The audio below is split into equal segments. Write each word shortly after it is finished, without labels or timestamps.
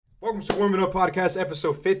Welcome to Warming Up Podcast,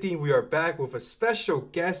 episode 50. We are back with a special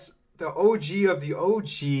guest. The OG of the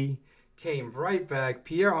OG came right back.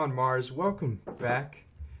 PierreOnMars, welcome back.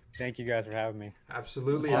 Thank you guys for having me.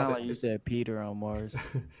 Absolutely. Sound like you said Peter on Mars.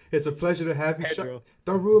 It's a pleasure to have you. Pedro.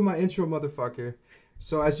 Don't ruin my intro, motherfucker.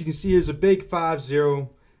 So as you can see, here's a big 5-0.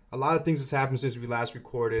 A lot of things has happened since we last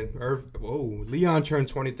recorded. Leon turned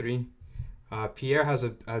 23. Pierre has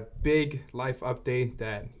a big life update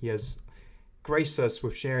that he has graced us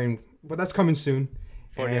with sharing, but that's coming soon.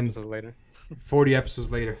 40 And episodes later. 40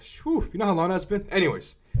 episodes later. Whew, you know how long that's been?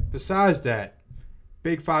 Anyways, besides that,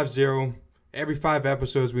 big 5-0. Every 5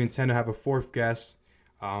 episodes, we intend to have a fourth guest.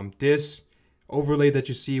 This overlay that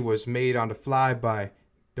you see was made on the fly by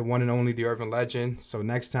the one and only the urban legend. So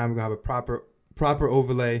next time, we're going to have a proper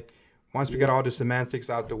overlay. Once we get all the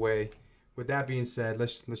semantics out the way. With that being said,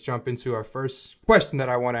 let's jump into our first question that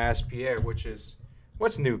I want to ask Pierre, which is,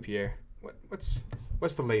 what's new, Pierre?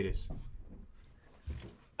 What's the latest?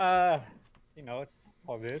 All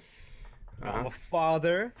this. I'm a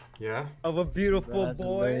father of a beautiful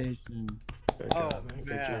boy. Oh,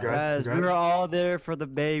 man. Guys, we were all there for the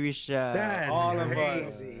baby shower. That's All crazy. of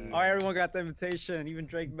us. Oh, everyone got the invitation, even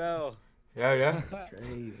Drake Bell. Yeah. That's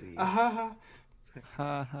crazy. Ha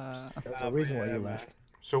That's the reason why you left.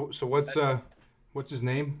 So what's his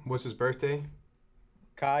name? What's his birthday?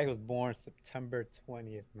 Kai was born September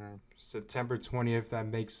 20th, man. September 20th. That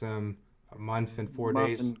makes him a month and 4 Month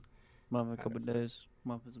days. and a couple days.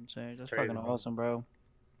 Month and some change. That's Crazy, fucking bro. awesome, bro.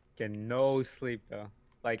 Get no sleep, though.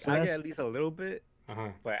 Like, So I get that's- at least a little bit, Uh-huh.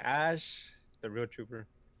 but Ash, the real trooper.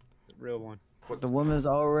 The real one. The woman's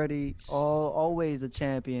always the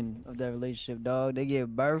champion of that relationship, dog. They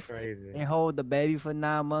give birth Crazy. and hold the baby for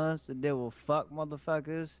 9 months to deal with fuck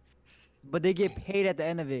motherfuckers. But they get paid at the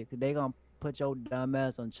end of it, because they gonna put your dumb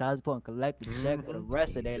ass on child support and collect the check for the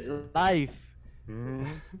rest of their life.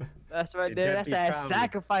 Mm-hmm. That's right Your there. That's deadbeat that family.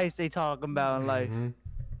 sacrifice they talking about in life. Mhm.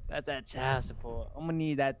 That's that child support. I'm gonna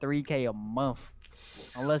need that $3K a month.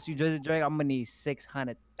 Unless you just Drake, I'm gonna need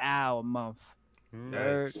 $600,000 a month.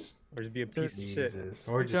 Yikes. Or just be a piece of shit. Jesus.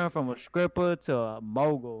 Or You turn just from a stripper to a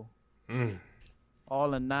mogul, mm,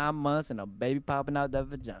 all in 9 months, and a baby popping out that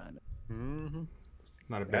vagina. Mm-hmm.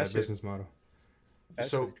 not a That bad shit- business model. That's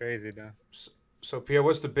So- just crazy, though. So Pierre,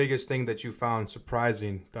 what's the biggest thing that you found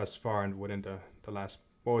surprising thus far and within the last?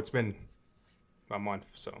 Well, it's been a month,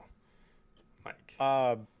 so like.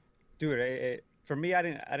 Dude, for me, I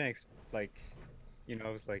didn't it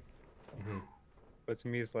was like, Mhm. but to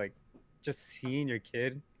me, it's like, just seeing your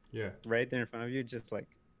kid Yeah. right there in front of you, just like,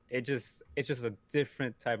 it's just a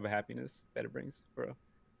different type of happiness that it brings, bro.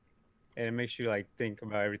 And it makes you like think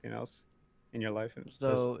about everything else in your life. And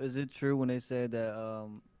So, is it true when they said that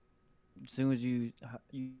as soon as you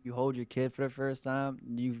hold your kid for the first time,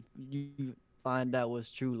 you find out what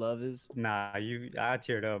true love is? nah, I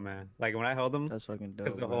teared up, man. Like when I held him, That's fucking dope.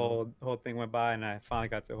 because the bro. whole thing went by, and I finally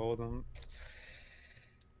got to hold him.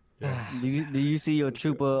 Yeah. Do you see your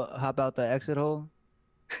trooper hop out the exit hole?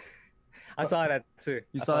 I saw that too.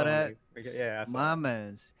 You I saw him, that? like, yeah, I saw My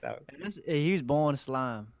man's. that. He was born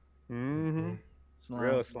slime. Mm-hmm. Slime.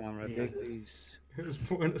 Real slime right there. Big piece. It was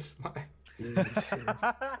born a slime. Jesus.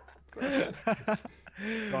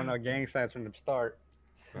 Throwing out gang signs from the start.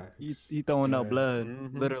 He throwing out Yeah. blood,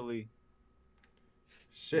 Mhm. literally.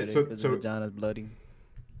 Shit. Yeah, So 'cause the vagina's bloody.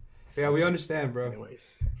 yeah, we understand, bro.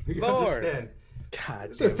 Anyways. We Lord. understand. God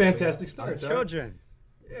It's a damn it. fantastic start, dog. Children.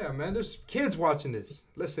 Yeah, man. There's kids watching this,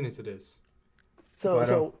 listening to this.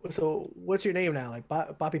 So, But, so what's your name now? Like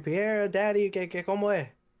Papi Pierre, Daddy, que como es?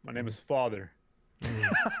 My name is Father.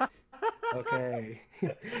 Okay.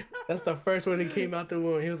 That's the first one he came out the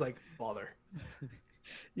womb. He was like, father.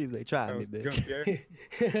 He's like, try That me, was bitch.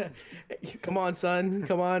 Pierre. Come on, son.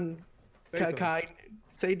 Come on. Say Kai, something. Kai.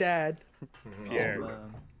 Say dad. Pierre. Oh,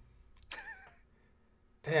 man.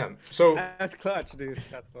 Damn. So That's clutch, dude.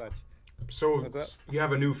 That's clutch. What's up? you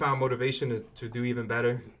have a newfound motivation to do even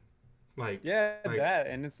better. Like Yeah, Like- that,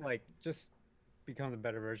 and it's like just become the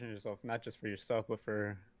better version of yourself, not just for yourself, but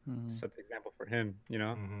for Mhm. set the example for him,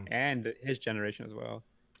 Mhm. and his generation as well.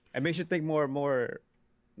 It makes you think more,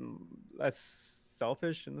 less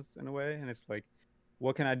selfish in a way, and it's like,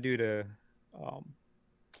 what can I do to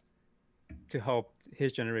help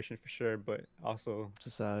his generation for sure, but also be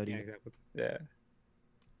Society. an example. Yeah,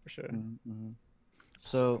 for sure. Mhm.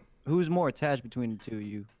 So, who's more attached between the two of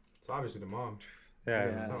you? it's obviously the mom. Yeah,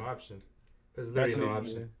 There's no option. There's that's literally no what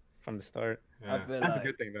option. from the start. Yeah. feel That's like a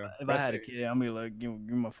good thing though. if I had a Breastfeeding. kid, I'm gonna be like, give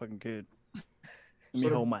me my fucking kid. Let me So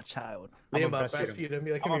the- hold my child. Think I'm about gonna breastfeed him. breastfeed him.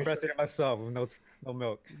 Be like, I'm come gonna here. breastfeed it myself with no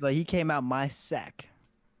milk. Like he came out my sack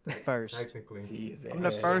first. Technically. Jesus. I'm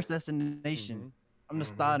the first destination. I'm the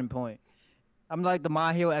Mhm. starting point. I'm like the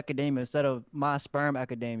My Hero Academia instead of My Sperm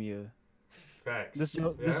Academia. Facts. This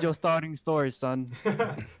is your starting story, son.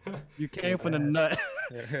 You came from the Yes. nut.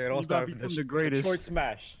 Yeah, it all You about to started become with the greatest. short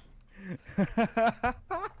smash.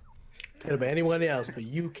 Could have been anyone else, but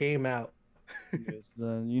you came out. Yes,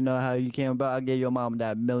 son. You know how you came about. I gave your mom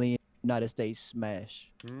that million United States smash.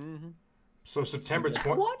 Mm-hmm. So September What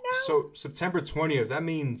 20th. now? So September 20th. That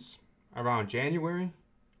means around January.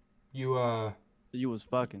 You You was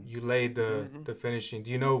fucking. you laid Mhm. the finishing.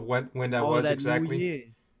 Do you know when that Oh, was that exactly? New Year.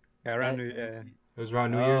 Yeah, around That- New, yeah, It was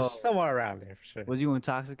around New Oh. Year's. somewhere around there for sure. Was you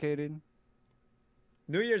intoxicated?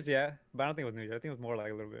 New Year's, yeah, but I don't think it was New Year's. I think it was more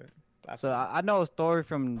like a little bit. After. So I know a story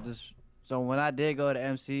from this. So when I did go to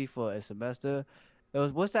MC for a semester, it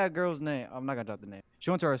was what's that girl's name? I'm not gonna drop the name. She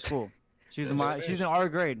went to our school. She's in my. She's in our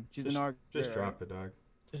grade. She's in our. Just grade, drop it, dog.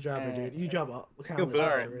 Just drop it, dude. You drop all Feel countless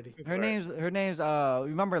blurred. times already. Her name's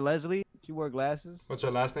remember Leslie? She wore glasses. What's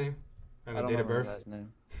her last name? And I the don't date of remember her birth? last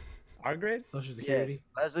name. Our grade? Social Yeah, Security.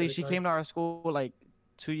 Leslie. Credit She card. came to our school like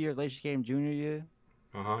 2 years later. She came junior year.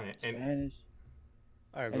 Uh huh. And Spanish.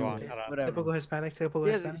 All right, go on. Anyways, Shut up. whatever. Typical Hispanic. Typical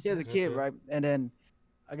She has, Hispanic. she has a kid, Okay. right? And then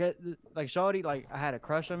I get like Shawty, like I had a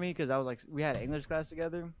crush on me because I was like we had an English class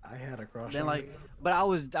together. I had a crush. Then on like, you. but I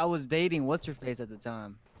was dating what's her face at the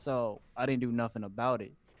time, so I didn't do nothing about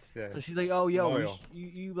it. Yeah. So she's like, oh yo, Loyal.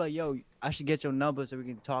 you like yo, I should get your number so we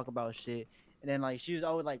can talk about shit. And then like she was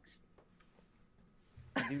always like,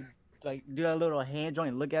 do do that little hand joint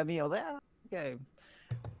and look at me. I was like, ah, okay.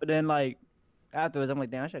 But then like afterwards, I'm like,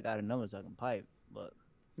 damn, I should have got a number so I can pipe. But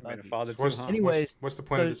You made a fuck it. father too, what's, huh? Anyways, what's the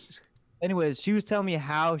point of so- this? anyways, she was telling me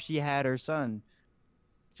how she had her son.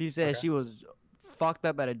 She said Okay. she was fucked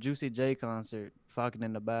up at a Juicy J concert, fucking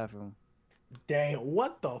in the bathroom. Damn,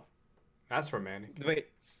 what the? That's romantic. Wait,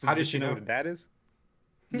 so How did did she she know know? who the dad is?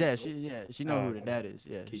 Yeah, she know Oh, who the dad is.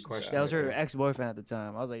 Yeah, Key she- question that was right her there. ex-boyfriend at the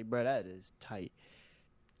time. I was like, bro, that is tight.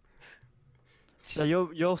 So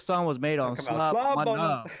your son was made on Come slop out, on my slop on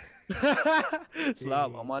knob.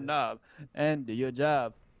 Slop on my Jesus. knob, and do your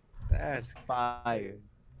job. That's Fire.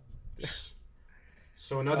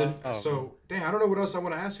 So another. Oh. So damn, I don't know what else I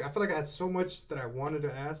want to ask you. I feel like I had so much that I wanted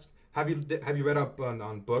to ask. Have you read up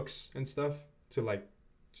on books and stuff to like,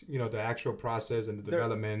 you know, the actual process and the There-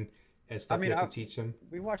 development and stuff mean, you have I- to teach them?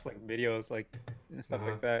 we watch like videos like and stuff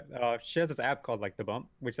Uh-huh. like that. She has this app called like The Bump,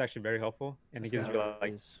 which is actually very helpful, and it gives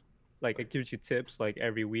you like it gives you tips like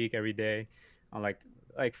every week, every day, on like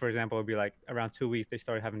for example, it'd be like around 2 weeks they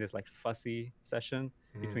started having this like fussy session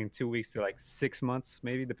Mhm. between 2 weeks to like 6 months,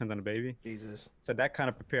 maybe depends on the baby. Jesus. So that kind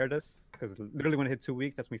of prepared us because literally when it hit 2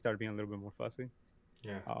 weeks, that's when we started being a little bit more fussy.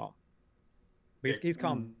 Yeah. But he's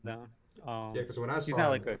calmed down. Yeah, because when I he's saw not him,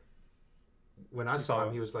 like a when I saw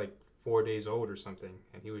him, he was like 4 days old or something,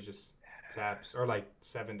 and he was just taps or like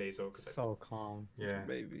 7 days old. 'cause I- so calm. Such a Yeah.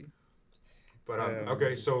 baby. But Yeah.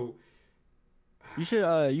 okay, so You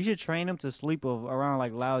should train him to sleep around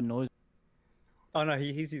like loud noise. Oh no,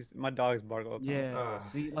 he's used. My dogs bark all the time. Yeah. Uh.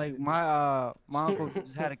 See, like my uncle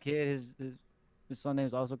just had a kid. His son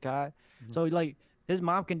name's also Kai. Mhm. So like his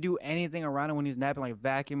mom can do anything around him when he's napping, like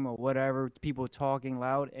vacuum or whatever. People talking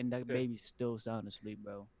loud, and that Yeah. baby still sound asleep,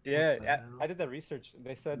 bro. Yeah, the hell? I did that research.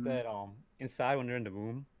 They said Mhm. that inside when they're in the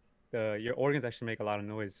womb, your organs actually make a lot of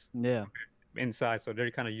noise Yeah. inside, so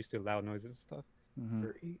they're kind of used to loud noises and stuff. hmm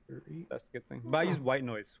Or eat. That's the good thing. But I use white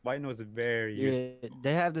noise. White noise is very useful. Yeah,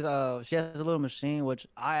 they have this. She has a little machine which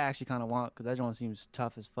I actually kind of want because that one seems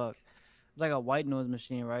tough as fuck. It's like a white noise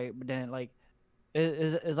machine, right? But then like,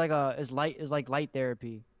 it's like it's like light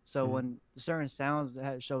therapy. So Mhm. when certain sounds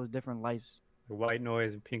shows different lights, White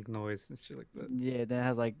noise, pink noise, and shit like that. yeah, then it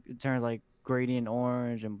has like it turns like gradient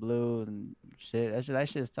orange and blue and shit. That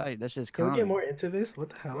shit's tight. That shit's Can we get calming. more into this? What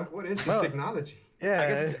the hell? what is this Bro. technology?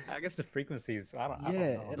 Yeah. I guess the frequencies. I don't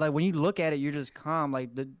Yeah, know. like when you look at it, you're just calm.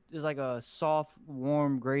 Like there's like a soft,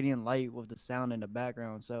 warm gradient light with the sound in the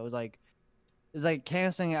background. So it's like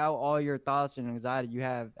canceling out all your thoughts and anxiety you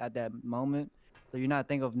have at that moment. So you're not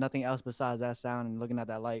thinking of nothing else besides that sound and looking at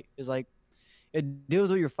that light. It's like it deals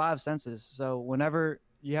with your five senses. So whenever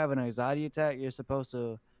you have an anxiety attack, you're supposed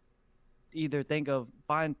to either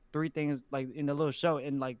find three things like in the little show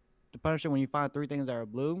in like the Punisher when you find three things that are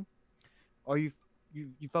blue, or you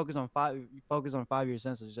focus on five. You focus on 5 of your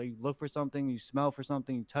senses. So you look for something, you smell for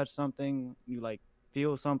something, you touch something, you like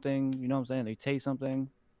feel something. You know what I'm saying? They taste something.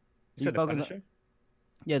 You said the focus on- Punisher?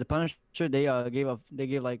 Yeah, the Punisher. They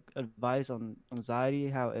gave like advice on anxiety.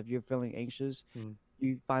 How if you're feeling anxious, Mm.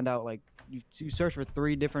 you find out like you search for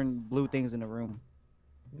 3 different blue things in the room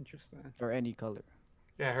Interesting. or any color.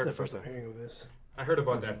 Yeah, I That's heard the about first I'm that. hearing of this. I heard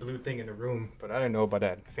about that blue thing in the room, but I didn't know about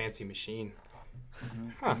that fancy machine.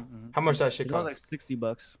 Huh? How much that shit It's only cost? like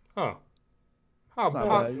 $60. Oh, It's not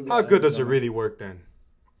bad. how good does it really work then?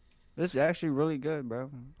 This is actually really good, bro.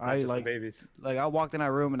 Not I just for like babies. I walked in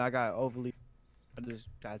that room and I got overly. I just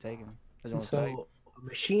got taken. I don't say. So a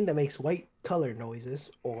machine that makes white color noises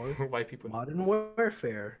or White people. Modern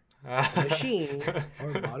Warfare. A machine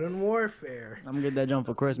or Modern Warfare. I'm gonna get that jump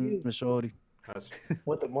for Up to Christmas, you. Miss Shorty. That's-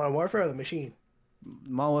 What, the Modern Warfare or the machine?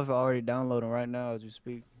 My wife already downloading right now as we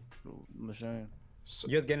speak. Machine.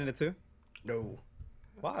 You guys getting it too? No.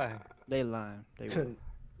 Why? They lying. They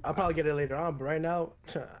I'll probably get it later on, but right now,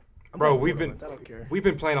 I'm Bro, not we've bored of been it, I don't care. we've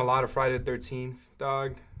been playing a lot of Friday the 13th,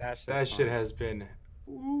 dog. That shit fun. has been.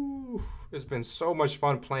 Ooh, it's been so much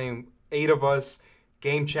fun playing. 8 of us,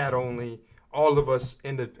 game chat only. All of us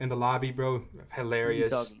in the lobby, bro.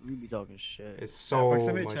 Hilarious. We be talking shit. It's so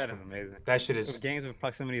proximity much chat fun. is amazing. That shit With is. games with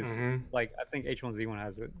proximity is like I think H1Z1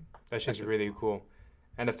 has it. That shit's really cool.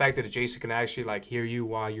 And the fact that Jason can actually like hear you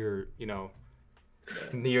while you're,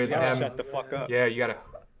 near You gotta them. shut the fuck up. Yeah, you gotta.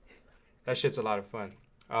 That shit's a lot of fun.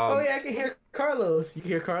 Oh yeah, I can hear Carlos. You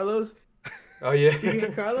can hear Carlos? Oh yeah. You can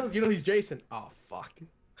hear Carlos? You know he's Jason. Oh fuck.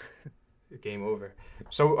 Game over.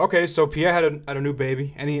 So okay, so Pierre had a new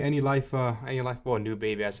baby. Any life? Well, new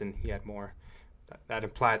baby as in he had more. That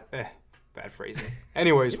implied bad phrasing.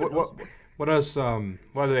 Anyways, what else?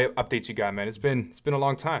 What other updates you got, man? It's been a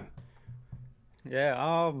long time.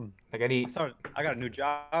 Yeah. Like any. I got a new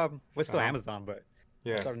job. We're still Uh-huh. Amazon, but I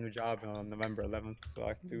Yeah. started a new job on November 11th. So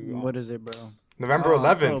I do. What is it, bro? November Oh,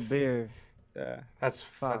 11th. beer. Yeah. That's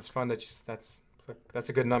Fuck. fun. That's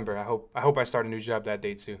a good number. I hope I start a new job that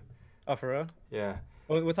day too. Oh, for real? Yeah.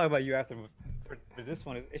 We'll talk about you after. For this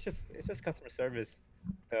one, it's just customer service,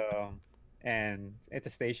 and at the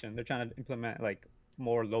station they're trying to implement like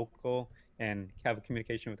more local and have a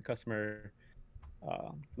communication with the customer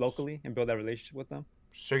locally and build that relationship with them.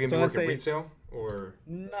 So you're So gonna be let's working say- retail or?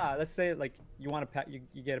 Nah, let's say like you want to you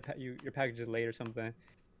get your package is late or something,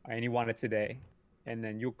 and you want it today, and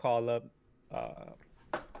then you call up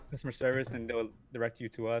customer service and they'll direct you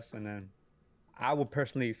to us, and then I will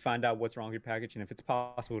personally find out what's wrong with your package and if it's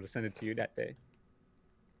possible to send it to you that day.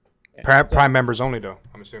 And so- Prime members only though.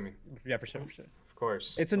 I'm assuming. Yeah, for sure, for sure. Of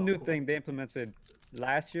course. It's a new thing they implemented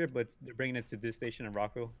last year, but they're bringing it to this station in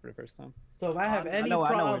Rockville for the first time. So if I have I any know where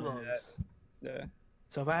problems, it's Yeah.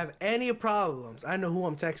 so if I have any problems, I know who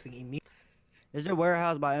I'm texting immediately. Is it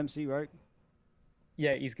warehouse by MC, right?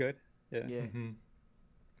 Yeah, he's good. Yeah. Yeah. Mhm.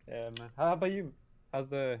 Yeah, man. How about you? How's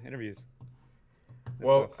the interviews?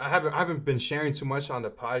 Well, I haven't been sharing too much on the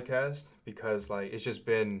podcast because like it's just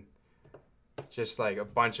been like a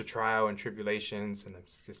bunch of trial and tribulations, and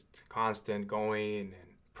it's just constant going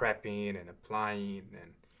and prepping and applying,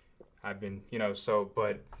 and I've been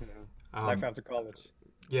but Life after college.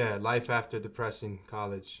 yeah, life after depressing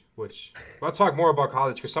college, which I'll talk more about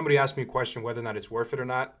college because somebody asked me a question whether or not it's worth it or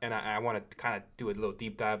not, and I want to kind of do a little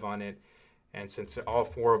deep dive on it. And since all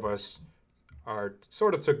 4 of us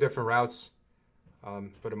took different routes,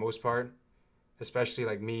 for the most part, especially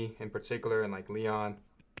like me in particular, and like Leon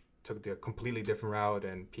took the completely different route,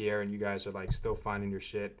 and Pierre and you guys are like still finding your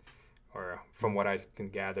shit, or from what I can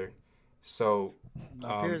gather. So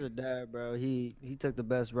No, Pierre's a dad, bro. He took the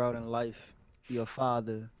best route in life. You're a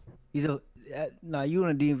father. He's a you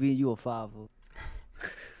in a DMV, you a father.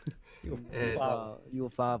 You a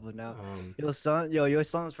father now. Your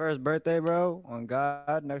son's first birthday, bro. On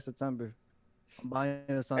God, next September. I'm buying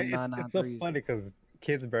your son It's so 993s. funny because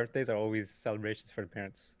kids' birthdays are always celebrations for the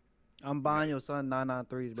parents. I'm buying your son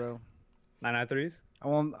 993s, bro. 993s? I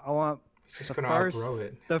want he's just The gonna first- outgrow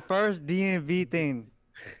it. the first DMV thing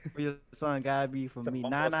for your son gotta be from The me.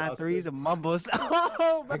 mumbo 993s sauce. and mumbo.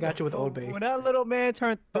 Oh, I got you with Old Bay. When that little man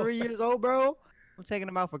turned 3 years old, bro, I'm taking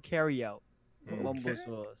him out for carry out. Mumbo Okay.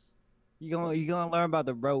 sauce. You gonna learn about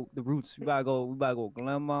the roots. We gotta go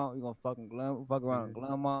Glenmont. We gonna fuck around in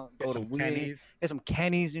Glenmont. Get Go to some Weed. Kenny's. Get some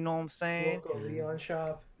Kenny's. You know what I'm saying? Local Leon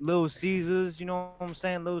shop. Little Caesars. You know what I'm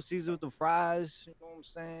saying? Little Caesars with the fries. You know what I'm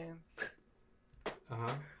saying?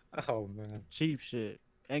 Oh, man. Cheap shit.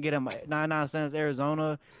 And get him 99 cents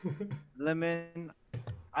Arizona lemon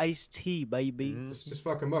iced tea, baby. Mhm. Just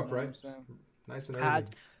fuck him up, You know what right? I'm saying? Nice and Hot.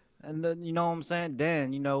 early. And then, you know what I'm saying?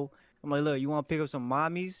 Then, I'm like, look, you want to pick up some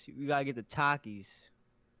mommies? You got to get the Takis.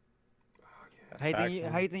 That's How you, facts, think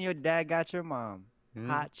man. how you think your dad got your mom? Mhm.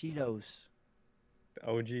 Hot Cheetos. The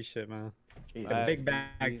OG shit, man. The Facts. big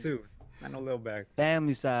bag, too. Not no little bag.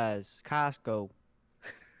 Family size. Costco.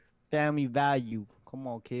 Family value. Come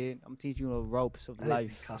on, kid. I'm teaching you the ropes of I didn't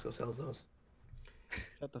life. think Costco sells those.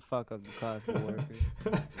 Shut the fuck up, you Costco worker.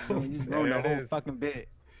 You just There ruined the it whole is. fucking bit.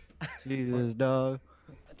 Jesus, dog.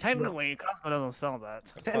 Technically, Costco doesn't sell that.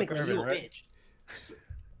 Technically, Urban, you a right? bitch.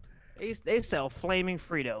 They sell flaming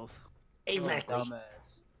Fritos. Exactly. Oh, dumbass.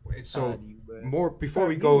 Wait, so Tired of you, bro. more before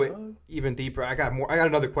we go even deeper, I got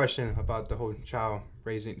another question about the whole child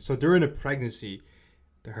raising. So during her pregnancy,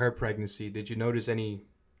 did you notice any,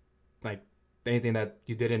 like, anything that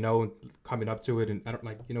you didn't know coming up to it? And I don't,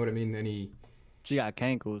 like, you know what I mean? Any? She got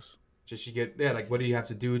cankles. Did she get, yeah, like, what do you have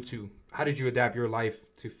to do to? How did you adapt your life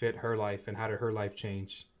to fit her life, and how did her life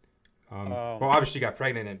change? Well, obviously, she got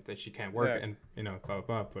pregnant and that she can't work, and blah blah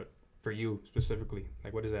blah. But for you specifically,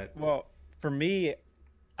 like, what is that? Well, for me,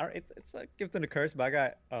 it's like gift and a curse, but I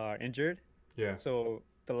got injured. Yeah. So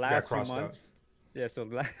the last few months, so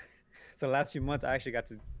the last few months, I actually got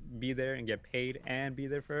to be there and get paid and be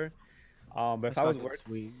there for her. But if I was working,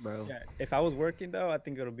 sweet, bro. Yeah, if I was working though, I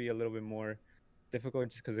think it'll be a little bit more difficult,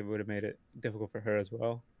 just because it would have made it difficult for her as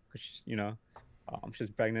well. Because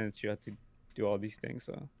she's pregnant and she had to do all these things.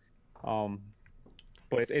 So,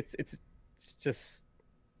 but it's just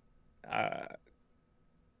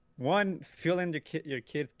one, feeling your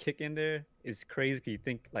kid kick in there is crazy. You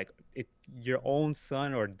think like your own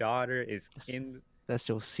son or daughter is that's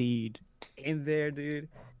your seed in there, dude,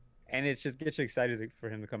 and it just gets you excited for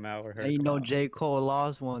him to come out or her. Ain't no J. Cole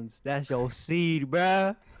lost ones. That's your seed,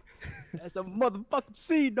 bruh. That's a motherfucking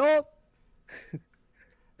seed, dog.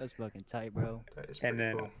 That's fucking tight, bro. That is pretty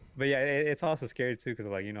cool. But yeah, it's also scary too, because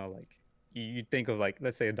like you think of, like,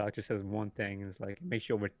 let's say a doctor says one thing, and it's like, it makes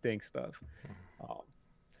you overthink stuff.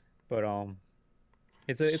 But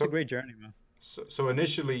it's a great journey, man. So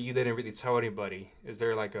initially you didn't really tell anybody. Is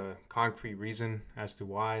there like a concrete reason as to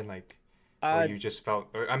why, like, or you just felt?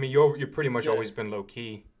 Or, I mean, you're pretty much always been low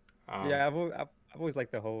key. Yeah, I've always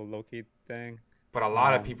liked the whole low key thing. But a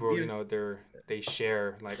lot of people, they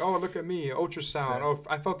share, like, oh, look at me, ultrasound. Yeah. Oh,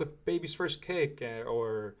 I felt the baby's first kick,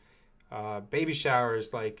 or baby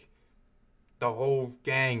showers, like the whole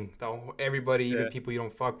gang, everybody, even people you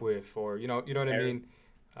don't fuck with, or you know what I mean.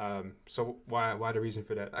 So why the reason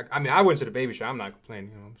for that? I mean, I went to the baby shower. I'm not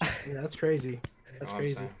complaining. Yeah, that's crazy. That's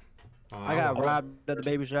crazy. I got robbed at the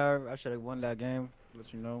baby shower. I should have won that game.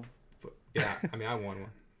 Let you know. But, yeah, I mean, I won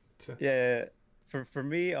one. Yeah, for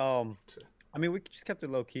me, I mean, we just kept it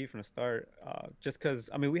low key from the start, just because,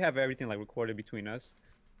 I mean, we have everything like recorded between us.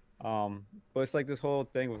 But it's like this whole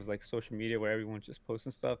thing with like social media where everyone's just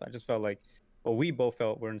posting stuff. I just felt like, well, we both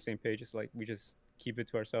felt we're on the same page. It's like we just keep it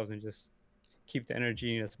to ourselves and just keep the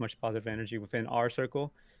energy, as much positive energy within our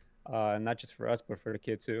circle, not just for us, but for the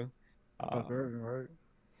kid too. Right.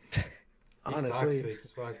 Honestly.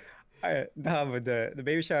 No, but the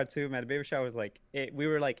baby shower too, man. The baby shower was like, we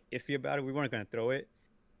were like iffy about it. We weren't gonna throw it.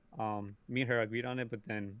 Me and her agreed on it, but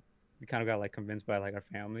then we kind of got like convinced by like our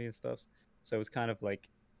family and stuff. So it was kind of like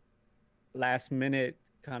last minute,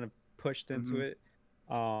 kind of pushed into it.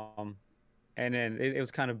 And then it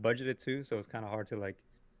was kind of budgeted too, so it was kind of hard to like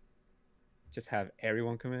just have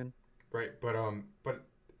everyone come in. Right, but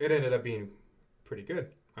it ended up being pretty good.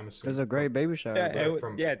 I'm assuming. It was a great baby shower.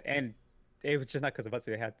 Yeah, and it was just not because of us.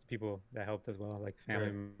 They had people that helped as well, like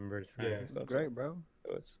family members, friends, and stuff. Great, bro.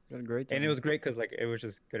 It was great time. And it was great because like it was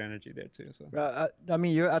just good energy there too. So I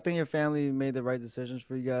mean, I think your family made the right decisions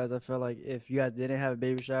for you guys. I felt like if you guys didn't have a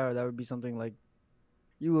baby shower, that would be something like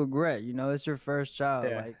you regret. You know, it's your first child.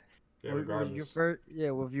 Yeah. Like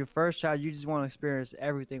with your first child, you just want to experience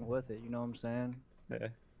everything with it. You know what I'm saying? Yeah.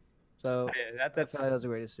 So I feel like that was a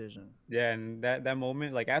great decision. Yeah, and that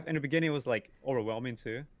moment, like in the beginning, it was like overwhelming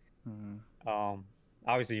too.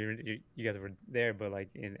 Obviously you guys were there, but like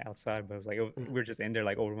outside, but it was like we were just in there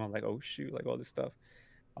like overwhelmed, like, oh shoot, like all this stuff.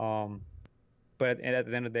 But at the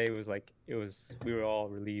end of the day, it was we were all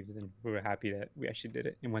relieved and we were happy that we actually did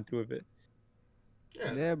it and went through with it.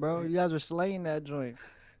 Yeah, bro, you guys were slaying that joint.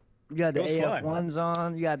 You got the AF1s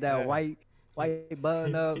on. You got that white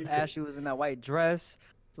button up. Ashley was in that white dress,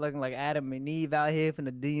 looking like Adam and Eve out here from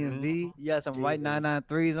the DMV. You got some white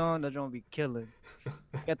 993s on. That joint be killing.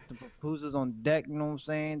 Got the pupusas on deck. You know what I'm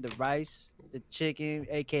saying? The rice, the chicken.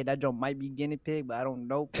 AK, that joint might be guinea pig, but I don't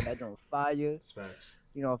know. But that joint fire. Facts.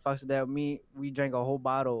 You know, fucks with that meat. We drank a whole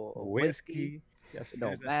bottle of whiskey. Yes, it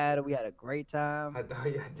don't matter. We had a great time. I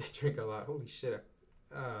did drink a lot. Holy shit.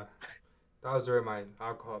 That was during my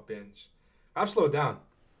alcohol binge. I've slowed down.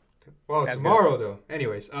 Well, that's tomorrow good. Though.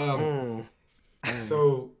 Anyways,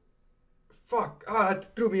 so fuck.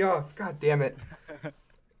 That threw me off. God damn it.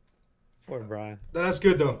 Poor Brian. That's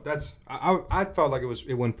good though. I felt like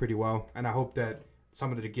it went pretty well, and I hope that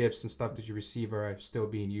some of the gifts and stuff that you receive are still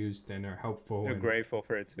being used and are helpful. We're grateful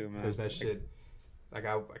for it too, man. Because that shit, like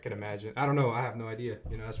I can imagine. I don't know. I have no idea.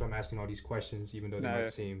 You know, that's why I'm asking all these questions, even though they might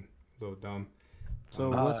seem a little dumb. So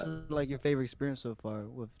what's like your favorite experience so far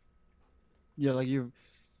with like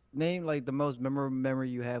name like the most memorable memory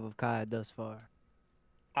you have of Kai thus far.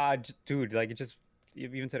 Dude, like it just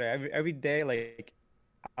even today, every day, like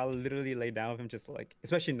I'll literally lay down with him, just like,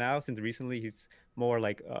 especially now since recently he's more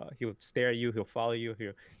like he'll stare at you, he'll follow you,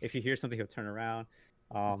 he'll if you hear something he'll turn around.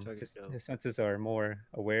 fucking dope. His senses are more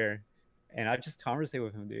aware, and I just conversate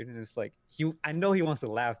with him, dude, and it's like I know he wants to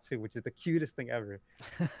laugh too, which is the cutest thing ever.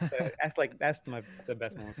 So that's the best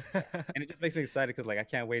moment, and it just makes me excited because like I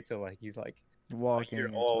can't wait till like he's like Walking you're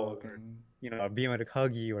and old, or, talking. you know, being able to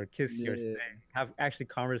hug you or kiss you or Yeah. have actually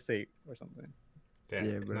conversate or something. Damn.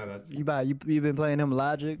 Yeah, bro. No, that's You been playing him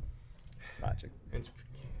Logic? Logic. it's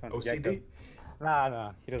Fun. OCD.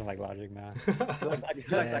 Nah, he doesn't like Logic, man.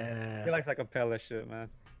 He likes like acapella shit, man.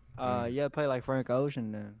 Yeah, play like Frank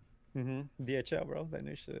Ocean then. DHL, bro, that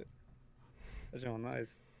new shit. That's real nice.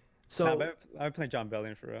 So Nah, but I've been playing John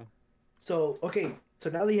Bellion for real. so okay. So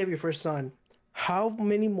now that you have your first son, how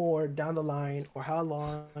many more down the line, or how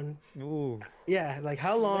long? Ooh. Yeah, like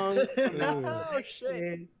how long? from now Oh,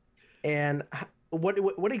 shit. And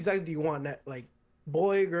what exactly do you want? Like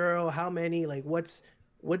boy, girl? How many? Like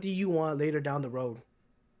what do you want later down the road?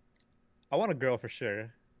 I want a girl for sure.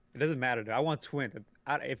 It doesn't matter though. I want twins.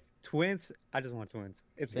 If twins, I just want twins.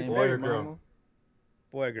 It's Same boy or baby girl? mama?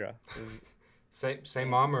 boy or girl. Same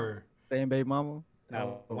mom or Same baby mama?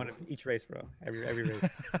 No, Oh. one of each race, bro. Every race.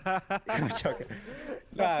 I'm joking.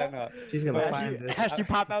 No. She's gonna But find this. As you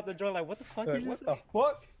pop out the door, like, what the fuck Like, you what just the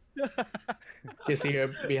fuck? Just see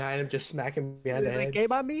her behind him, just smacking behind the say? head. Gay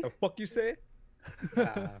by me? The fuck you say?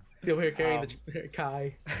 Nah. You'll hear carrying the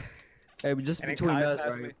Kai. Hey, but just And then between Kai us,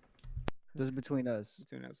 passed right? me. Just between us.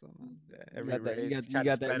 Between us, yeah, You every got that- you race. got- you Try to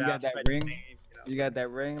got that- spread you got out, that spread the ring? name, You got that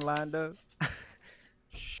ring lined up?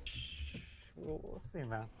 We'll see,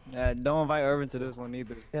 man. Don't invite Irvin to this one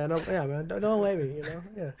either. Yeah, no, yeah, man. Don't let me, you know.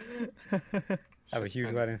 Yeah. I have a That's huge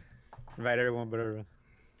funny. wedding. Invite everyone but Irvin.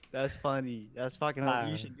 That's funny. That's fucking. Nah,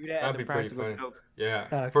 You should do that as that'd a be pretty practical funny. joke.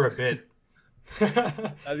 Yeah, for a bit.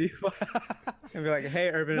 That'd be fun. And be like, hey,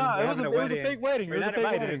 Urban, No, we're it was having a a fake wedding. wedding. It We're was a not fake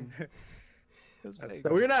invited. wedding. It was fake.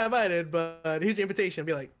 So we're not invited, but here's your invitation.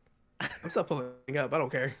 Be like, I'm still pulling up. I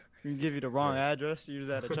don't care. We can give you the wrong address. Use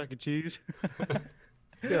that at Chuck E. Cheese.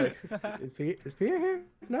 Be like, is Pierre here?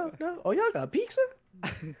 No. Oh, y'all got pizza?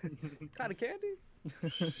 Kind of candy?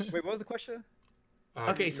 Wait, what was the question?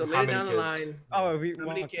 Okay, so how later many down the kids? line, Oh, we how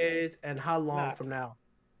many want- kids and how long Nah. from now?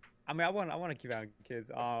 I mean, I want to keep having kids.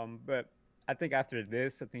 But I think after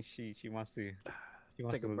this, I think she wants to. She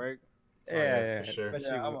wants Take a to. break. Yeah, for sure. especially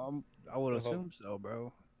Yeah, with- I would the whole- assume so,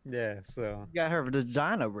 bro. yeah. So You got her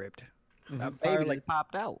vagina ripped. That probably baby like just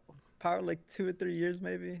popped out. probably like 2 or 3 years,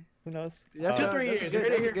 maybe. Who knows? That's Two, a- 3 that's a years. good- You heard it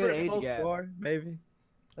that's a here good first, age folks. gap. 4, maybe.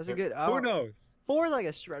 That's a good. Who knows? 4 is like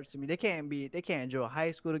a stretch to me. They can't enjoy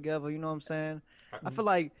high school together. You know what I'm saying? I feel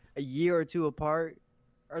like a year or two apart,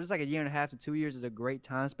 or just like a year and a half to 2 years, is a great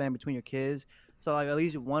time span between your kids. So like at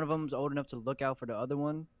least one of them's old enough to look out for the other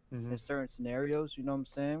one in certain scenarios. You know what I'm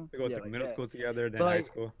saying? They go Yeah, through like middle that. school together, then But, high like,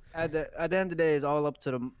 school. At the end of the day, it's all up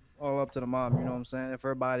to the mom. You know what I'm saying? If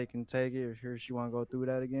her body can take it, if she want to go through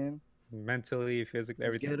that again, Mentally, physically, just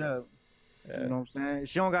everything. get up. Yeah. You know what I'm saying?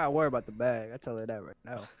 She don't gotta worry about the bag. I tell her that right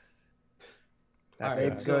now. That's Alright,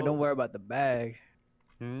 Baby it. girl, so- don't worry about the bag.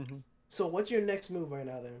 Mhm. So what's your next move right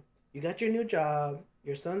now then? You got your new job.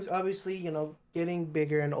 Your son's obviously, getting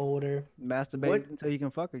bigger and older. Masturbate What- until you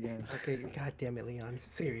can fuck again. Okay, god damn it, Leon.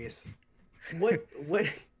 Serious. What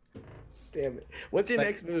damn it. What's your Like-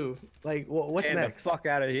 next move? Like what's Getting next? the fuck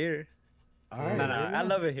out of here. All right. No, I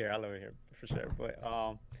love it here. I love it here for sure. But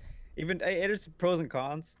even there's pros and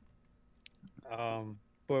cons.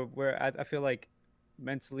 But I feel like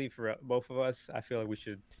mentally for both of us, I feel like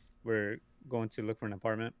we're going to look for an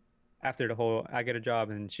apartment after the whole. I get a job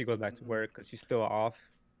and she goes back to work because she's still off.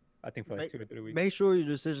 I think for like Make- 2 or 3 weeks. Make sure your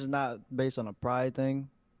decision's not based on a pride thing.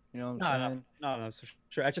 You know what I'm saying? No, for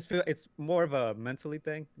sure. I just feel it's more of a mentally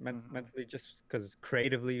thing. Mhm. Mentally, just because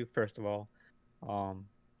creatively, first of all,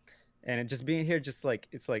 and it just being here, just like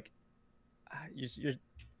it's like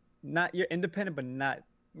you're independent, but not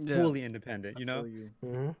Yeah, fully independent. I You know, feel you.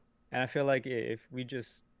 Mhm. and I feel like if we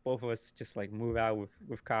just both of us just like move out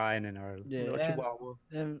with Kai and then our Yeah, little and- Chihuahua.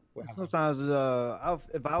 And Wow. sometimes,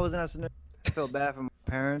 if I was in that scenario, I feel bad for my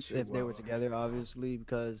parents if they were together, obviously,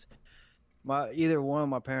 because either one of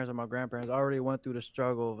my parents or my grandparents already went through the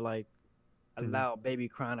struggle of like a Mhm. loud baby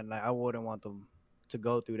crying at night. I wouldn't want them to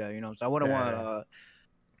go through that, you know. So I wouldn't Yeah, want yeah. to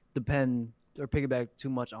depend or piggyback too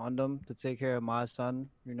much on them to take care of my son,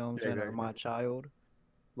 you know what I'm Yeah, saying, or exactly. my child.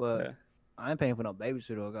 But Yeah. I ain't paying for no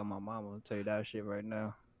babysitter. I got my mama. I'll tell you that shit right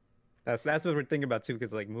now. That's what we're thinking about too,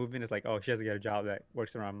 because like moving is like, oh, she has to get a job that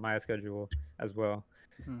works around my schedule as well.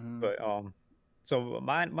 Mhm. But So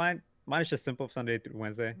mine is just simple Sunday through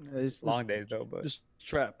Wednesday. It's Long days though, but Just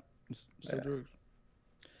trap. So Yeah. drugs.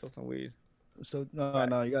 still some weed. So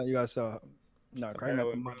no, you got sell. No, Some crack not the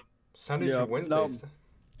heroin. money. Sundays Yeah, through Wednesdays.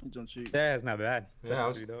 It's on cheap. Yeah, it's not bad. Yeah, I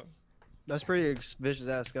was- That's pretty vicious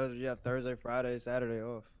ass schedule. You have Thursday, Friday, Saturday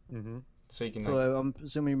off. Mm-hmm. So you can So like, I'm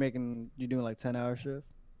assuming you're doing like 10-hour shift.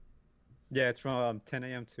 Yeah, it's from 10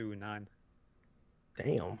 a.m. to 9. Damn.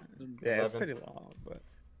 Yeah, it's 11. pretty long, but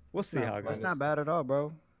we'll see how it That's goes. not bad at all,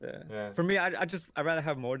 bro. Yeah. yeah. For me, I'd rather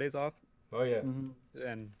have more days off, Oh yeah. hmm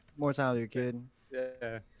and More time with your kid.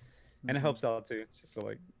 yeah, and it helps out too. Just so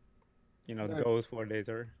like, Right. those 4 days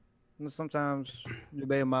are. And sometimes your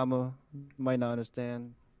baby mama might not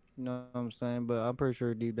understand. You know what I'm saying? But I'm pretty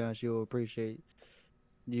sure deep down she will appreciate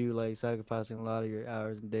you like sacrificing a lot of your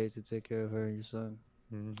hours and days to take care of her and your son.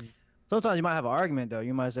 Mm-hmm. Sometimes you might have an argument though.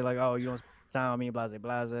 You might say like, "Oh, you don't spend time with me, blase,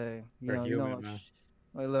 blase." You're You human, know, man.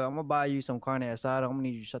 like, look, I'm gonna buy you some carne asada. I'm gonna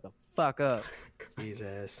need you to shut the fuck up.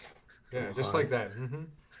 Jesus. Yeah, Come just on. like that. Mm-hmm.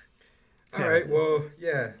 All right. Well,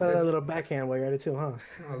 yeah. Got a that's- little backhand while you're at it too, huh?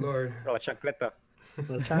 Oh Lord. Oh, chancleta.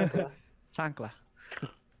 Little chancla. Chancla.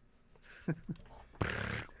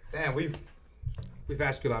 Damn, we've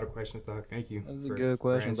asked you a lot of questions, Doc. Thank you. That's a for- good for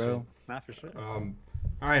question, answering. bro. Not for sure.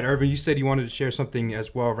 All right, Irvin, you said you wanted to share something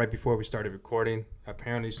as well right before we started recording.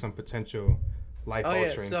 Apparently, some potential life Oh yeah.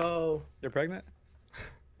 altering. So You're pregnant?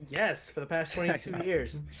 yes, for the past 22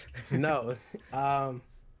 years. No.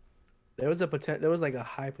 There was like a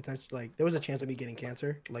high potential, like there was a chance of me getting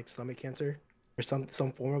cancer, like stomach cancer, or some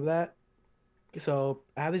form of that. So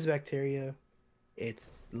I have this bacteria.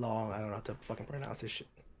 It's long. I don't know how to fucking pronounce this shit.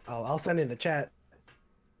 I'll send it in the chat.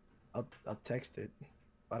 I'll text it.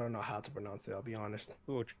 I don't know how to pronounce it. I'll be honest.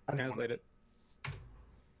 Ooh, I don't translate it.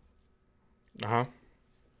 Uh-huh.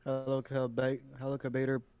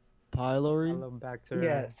 Helicobacter pylori. Bacteria.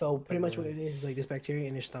 Yeah. So pretty much what it is like this bacteria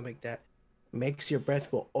in your stomach that makes your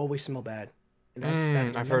breath will always smell bad. And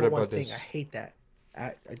that's the I've heard number one about thing. this. I hate that.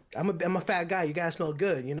 I'm a fat guy. You gotta smell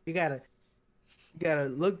good. You know, you gotta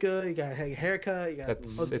look good. You gotta have your haircut. You gotta.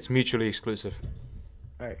 It's mutually exclusive.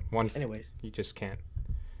 All right. One, Anyways, you just can't.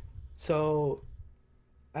 so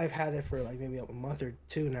I've had it for like maybe a month or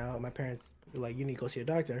two now. My parents were like, "You need to go see a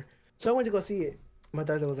doctor." So I went to go see it. My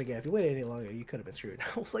doctor was like, "Yeah, if you waited any longer, you could have been screwed."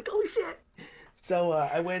 I was like, "Holy shit!" So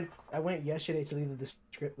I went yesterday to leave the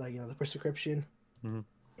script, like the prescription, Mhm.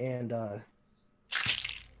 and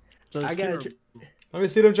So I got curable. it. Let me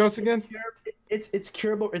see them jokes again. It's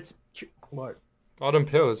curable. What? All them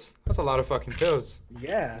pills. That's a lot of fucking pills.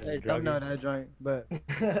 Yeah. Hey, Druggy. don't know that joint, but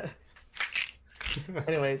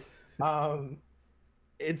Anyways,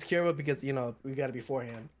 it's curable because we got it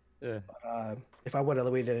beforehand. Yeah. But, if I would have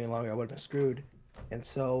waited any longer, I would have been screwed. And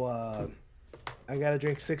so I gotta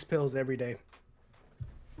drink 6 pills every day.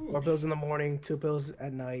 4 pills in the morning, 2 pills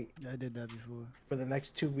at night I did that before. for the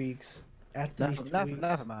next 2 weeks. After these 2 weeks,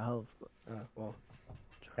 Not for my health. But well,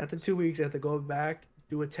 after 2 weeks, I have to go back,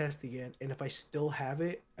 do a test again, and if I still have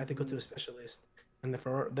it, I have to go to a specialist. And then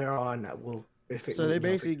from there on, I will. so they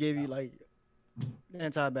basically gave you like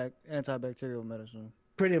antibacterial medicine.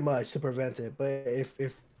 pretty much to prevent it. But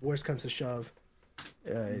if worse comes to shove,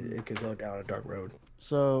 it could go down a dark road.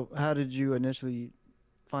 So how did you initially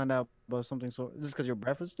find out about something? So just because your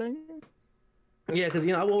breath was stinking? Yeah, because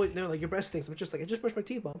I always they're like your breast stinks. I'm just like I just brushed my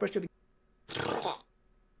teeth. I'll brush it.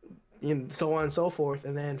 So on and so forth,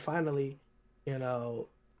 and then finally, they're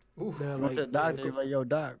Went like, to the doctor, you're like, yo,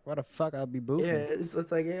 doc, why the fuck I'd be boofing? yeah,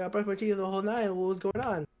 it's like I brushed my teeth the whole night. What was going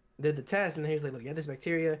on? Did the test, and then he's like, look, you have this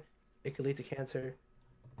bacteria. It could lead to cancer.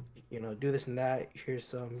 Do this and that. Here's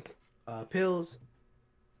some pills,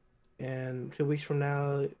 and 2 weeks from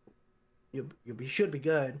now, you should be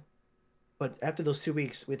good. But after those 2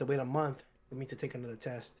 weeks, we have to wait a month for me to take another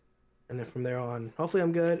test, and then from there on, hopefully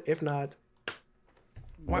I'm good. If not,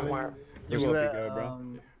 wah, wah. You Was will be that, good, bro.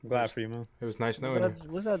 I'm glad for you, man. It was nice knowing you.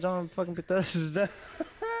 what's that John fucking Bethesda?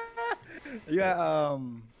 You got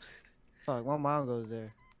fuck, my mom goes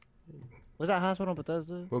there. Was that hospital in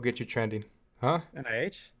Bethesda? We'll get you trending. Huh?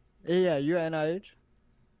 NIH? Yeah, you at NIH?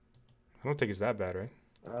 I don't think it's that bad, right?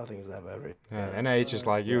 I don't think it's that bad, right? Yeah, NIH is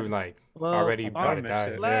like you like Well, already I'm about to glad-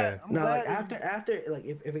 die. I'm Yeah. I'm No, like glad- after like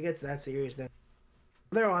if it gets that serious, then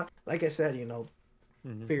they're on. Like I said,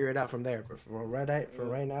 Mhm. figure it out from there. But for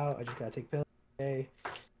right now, I just gotta take pills. Okay,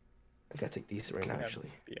 I gotta take these right now, Yeah.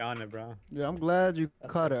 actually. Be on it, bro. Yeah, I'm glad you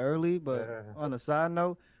caught it early, but Yeah. on a side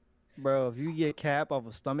note, bro, if you get cap off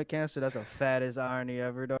of stomach cancer, that's the fattest irony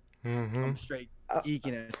ever, dog. Mm-hmm. I'm straight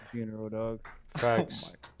geeking at the funeral, dog.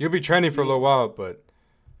 Facts. You'll be trending for a little while, but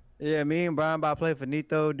Yeah, me and Brian about to play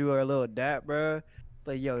Finito, do our little dap, bro.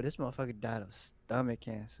 Like, yo, this motherfucker died of stomach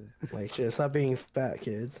cancer. Like, shit, stop being fat,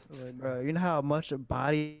 kids. Like, bro, you know how much a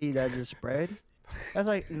body that just spread? That's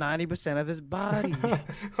like 90% of his body. Oh,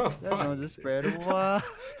 That fuck. don't just spread wide.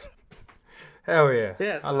 Hell yeah.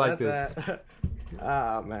 Yes, I like this.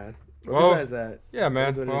 Ah, man. Well, Besides that, Yeah, man.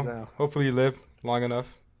 is what it is Well, now. hopefully you live long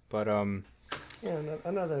enough. But yeah,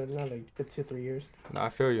 another good 2-3 years. no, I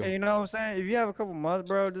feel you. Hey, you know what I'm saying? If you have a couple months,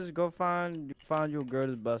 bro, just go find you a girl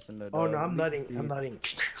that's busting the Oh dog. no, I'm nutting. Leave- I'm nutting.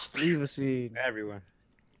 Leave a seed. Everywhere.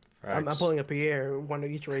 I'm Facts. pulling a Pierre, one of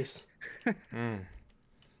each race. Mm.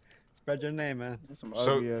 Spread your name, man. That's some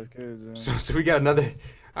So- ugly ass kids. Man. So we got another.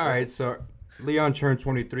 All right, so Leon turned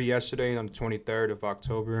 23 yesterday on the 23rd of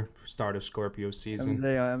October, start of Scorpio season.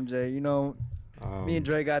 MJ, you know, me and Um,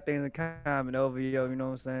 Dre got things in common. OVO, you know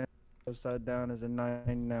what I'm saying? Upside down is a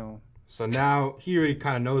 9 now. so now he already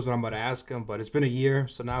kind of knows what I'm about to ask him, but it's been a year,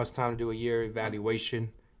 so now it's time to do a year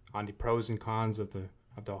evaluation on the pros and cons of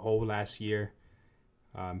the whole last year.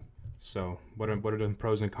 So what are the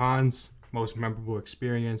pros and cons? Most memorable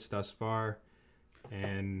experience thus far,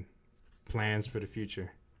 and plans for the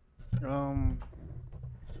future.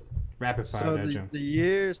 Rapid fire So that, Joe. the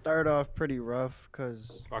year started off pretty rough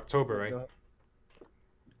because. October, right?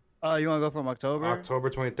 Oh, you want to go from October? October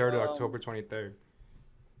 23rd to October 23rd.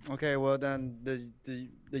 Okay, well then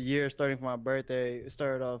the year starting from my birthday, it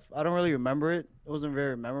started off. I don't really remember it. It wasn't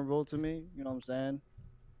very memorable to me. You know what I'm saying?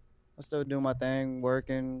 I'm still doing my thing,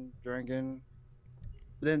 working, drinking.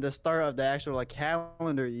 But then the start of the actual like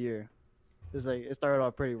calendar year, is like it started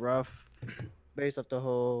off pretty rough, based off the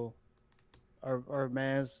whole our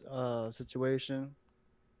man's situation.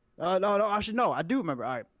 No, actually no, I do remember.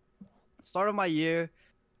 All right, start of my year.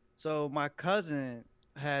 So my cousin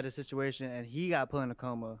had a situation and he got put in a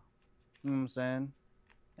coma. You know what I'm saying?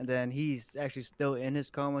 And then he's actually still in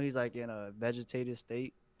his coma. He's like in a vegetative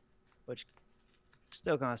state, which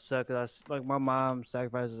still kind of sucks. Cause like my mom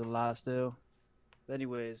sacrifices a lot still. But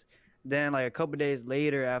anyways, then like a couple days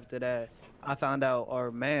later after that, I found out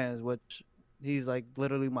our man's, which he's like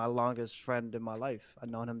literally my longest friend in my life. I've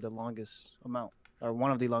known him the longest amount, or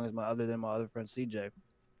one of the longest, other than my other friend CJ.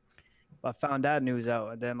 But I found that news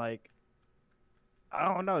out, and then like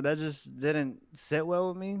I don't know, that just didn't sit well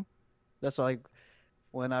with me. That's like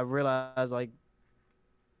when I realized like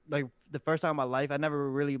the first time in my life I never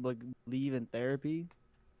really like believe in therapy. You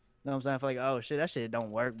know what I'm saying? I feel like, oh shit, that shit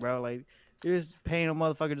don't work, bro. Like you're just paying a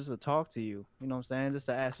motherfucker just to talk to you. You know what I'm saying? Just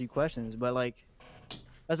to ask you questions. But like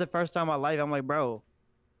that's the first time in my life I'm like, bro,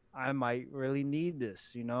 I might really need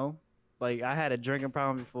this, you know? Like I had a drinking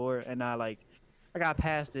problem before and I got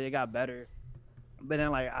past it, it got better. But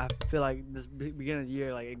then like I feel like this beginning of the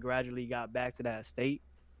year, like it gradually got back to that state.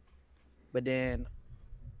 But then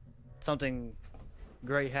something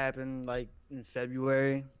great happened like in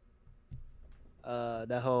February.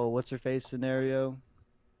 That whole what's her face scenario.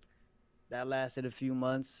 That lasted a few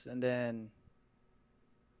months and then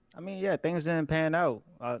I mean, yeah, things didn't pan out.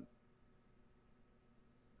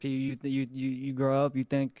 You grow up, you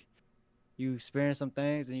think you experience some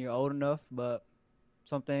things and you're old enough, but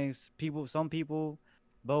some people,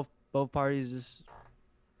 both parties just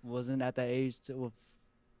wasn't at that age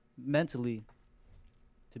mentally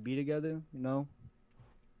to be together, you know,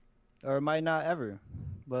 or it might not ever,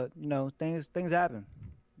 but you know, things happen.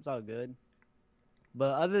 It's all good.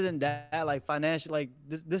 But other than that, like financially, like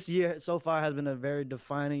this year so far has been a very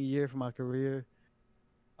defining year for my career.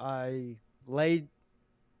 I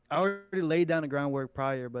already laid down the groundwork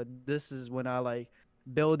prior, but this is when I like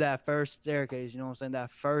build that first staircase, you know what I'm saying?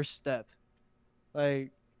 That first step.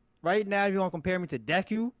 Like right now, if you want to compare me to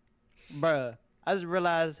Deku, bruh, I just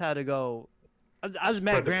realized how to go. I just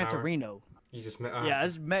met Spread the Gran power. Torino. You just met. Yeah, I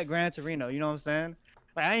just met Gran Torino. You know what I'm saying?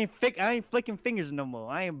 Like I ain't flicking fingers no more.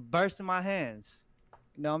 I ain't bursting my hands.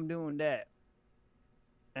 You know, I'm doing that.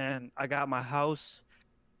 And I got my house.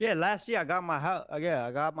 Yeah, last year I got my house. Yeah,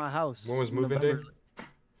 I got my house. When was moving day?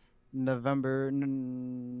 November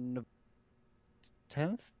 10th.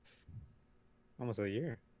 Almost a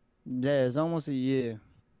year. Yeah, it's almost a year.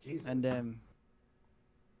 Jesus. And then,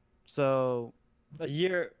 so a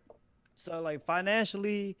year. So like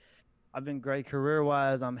financially, I've been great. Career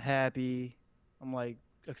wise, I'm happy. I'm like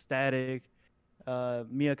ecstatic.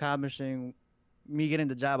 Me getting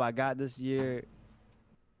the job I got this year,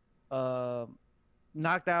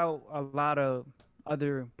 knocked out a lot of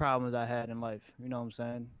other problems I had in life. You know what I'm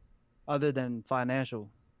saying? Other than financial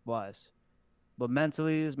wise, but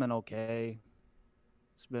mentally it's been okay.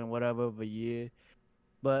 It's been whatever of a year,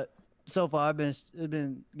 but so far it's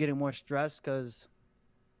been getting more stressed because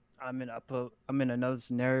I'm in another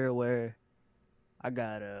scenario where I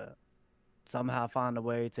gotta somehow find a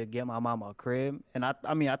way to get my mama a crib. And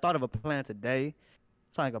I mean, I thought of a plan today.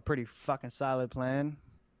 It's like a pretty fucking solid plan.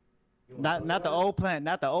 You wanna talk Not the about it? old plan,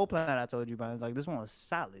 not the old plan I told you about. It's like this one was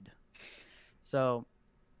solid. So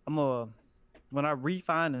I'm gonna when I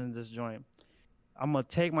refinance this joint, I'm gonna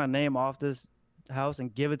take my name off this house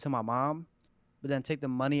and give it to my mom, but then take the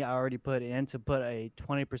money I already put in to put a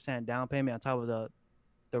 20% down payment on top of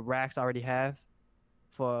the racks I already have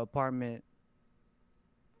for an apartment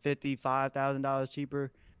 $55,000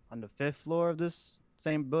 cheaper on the 5th floor of this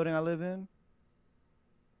same building I live in.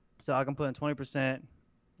 So I can put in 20%,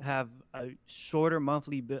 have a shorter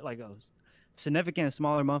monthly bill, like a significant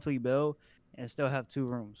smaller monthly bill, and still have 2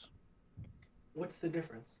 rooms. What's the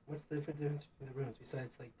difference? What's the difference between the rooms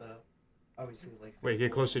besides like the obviously like? Wait,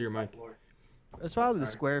 get closer to your mic. Floor. It's probably the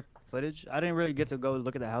Sorry. square footage. I didn't really get to go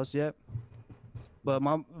look at the house yet, but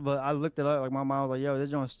I looked it up. Like my mom was like, "Yo, this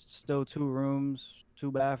joint's still 2 rooms, 2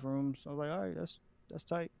 bathrooms." I was like, "All right, that's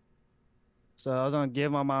tight." So I was gonna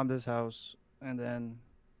give my mom this house and then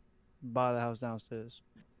buy the house downstairs.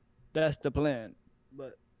 That's the plan.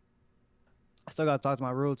 But I still gotta talk to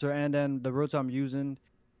my realtor, and then the realtor I'm using.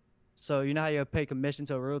 So you know how you pay commission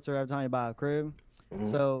to a realtor every time you buy a crib? Mhm.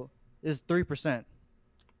 So it's 3%.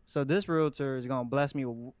 So this realtor is gonna bless me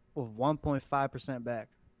with 1.5% back.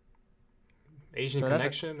 Asian So that's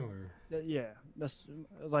connection or Yeah, that's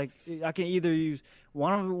like I can either use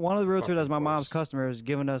one of the realtors Fucking that's my mom's course. customer is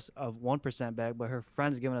giving us a 1% back, but her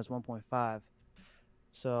friend's giving us 1.5.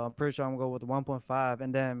 So I'm pretty sure I'm gonna go with the 1.5,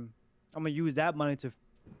 and then I'm gonna use that money to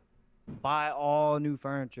buy all new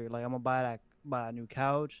furniture. Like I'm gonna buy a new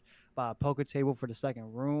couch, buy a poker table for the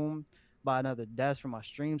second room, buy another desk for my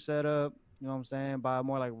stream setup. You know what I'm saying? Buy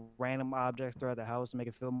more like random objects throughout the house to make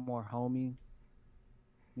it feel more homey.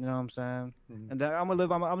 You know what I'm saying? Mhm. And then I'm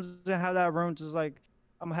just gonna have that room just like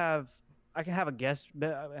I can have a guest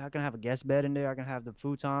bed. I can have a guest bed in there. I can have the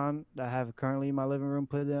futon that I have currently in my living room.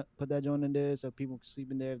 Put that joint in there so people can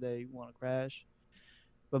sleep in there if they want to crash.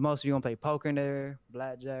 But most of you gonna play poker in there,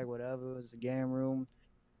 blackjack, whatever. It's a game room.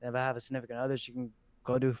 And if I have a significant other, she can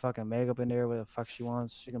go do fucking makeup in there, whatever the fuck she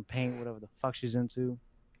wants. She can paint whatever the fuck she's into.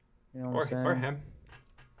 You know what I'm saying? or him.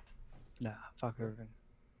 Nah, fuck her.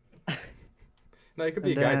 No, it could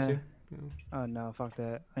be a And guy then- too. You know. Oh no, fuck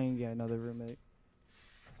that. I ain't get another roommate.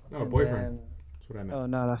 No, And boyfriend. then- That's what I meant. Oh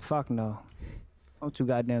no, fuck no. I'm too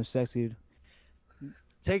goddamn sexy.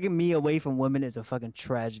 Taking me away from women is a fucking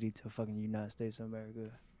tragedy to fucking United States of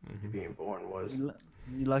America. Mhm. Being born was. You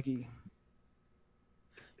lucky.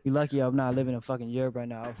 You lucky I'm not living in fucking Europe right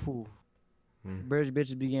now. Whew. Mm. British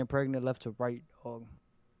bitches be getting pregnant left to right, dog.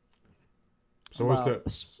 So I'm what's about the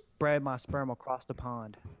to spread my sperm across the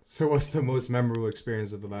pond? what's the most memorable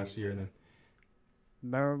experience of the last year then?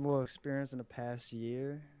 Memorable experience in the past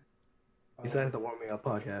year. Besides the warming up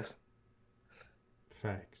podcast.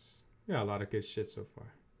 Facts. Yeah, a lot of good shit so far.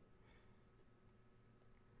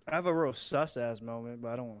 I have a real sus ass moment, but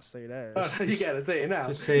I don't want to say that. You gotta say it now.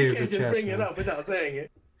 Just say it you with can't your just chest, bring it man. up without saying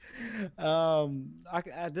it.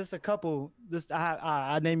 This a couple. This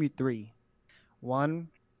I name you 3. One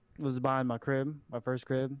was buying my crib, my first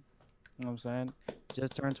crib. You know what I'm saying?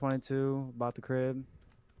 Just turned 22, bought the crib.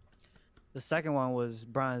 The second one was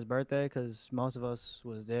Brian's birthday because most of us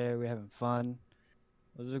was there. We were having fun.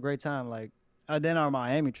 It was a great time. Like, then our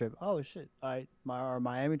Miami trip. Oh shit! Our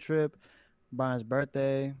Miami trip, Brian's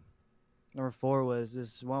birthday. Number 4 was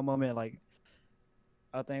this one moment. Like,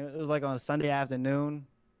 I think it was like on a Sunday afternoon.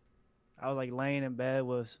 I was like laying in bed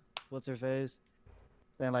with what's her face.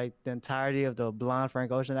 Then like the entirety of the Blonde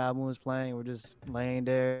Frank Ocean album was playing. We're just laying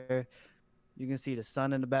there. You can see the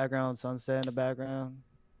sun in the background, sunset in the background.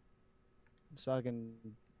 So I can.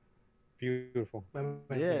 Beautiful.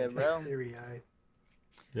 Yeah, bro. Teary-eyed.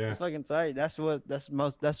 Yeah. It's fucking tight. That's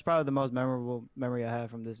probably the most memorable memory I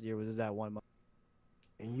have from this year was just that one month.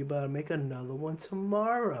 And you about to make another one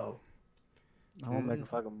tomorrow. I want to make a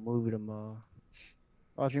fucking movie tomorrow.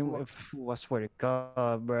 I swear to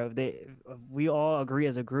God, bro. If we all agree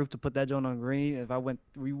as a group to put that joint on green,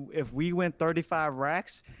 if we went 35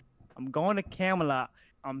 racks, I'm going to Camelot.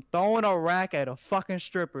 I'm throwing a rack at a fucking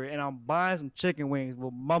stripper, and I'm buying some chicken wings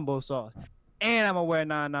with mumbo sauce, and I'm gonna wear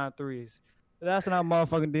 993s. That's not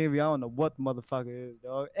motherfucking DV. I don't know what the motherfucker is,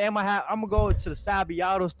 dog. And I'm gonna go to the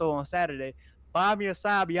Sabiato store on Saturday, buy me a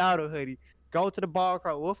Sabiato hoodie, go to the bar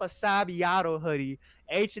crawl with a Sabiato hoodie,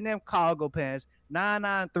 H&M cargo pants,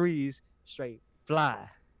 993s, straight fly.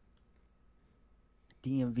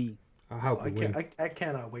 DMV. I'll help you win. I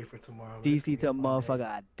cannot wait for tomorrow. DC till motherfucker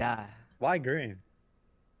I die. Why green?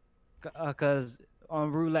 Cause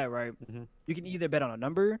on roulette, right? Mhm. You can either bet on a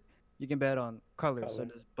number, you can bet on colors. So Color.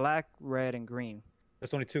 there's black, red, and green.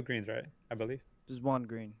 There's only 2 greens, right? I believe. Just one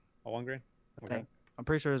green. Oh, 1 green. I think. I'm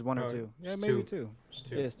pretty sure it's one or Oh, two. Yeah, it's maybe two. two. It's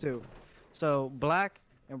 2. Yeah, it's two. So black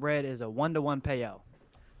and red is a 1-to-1 payout.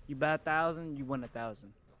 You bet 1,000, you win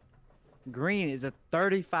 1,000. Green is a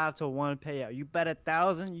 35-to-1 payout. You bet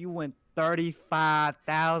 1,000, you win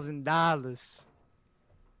 $35,000.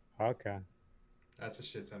 Okay. That's a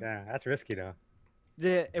shit ton. Yeah, that's risky though.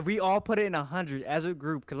 Yeah, if we all put it in 100 as a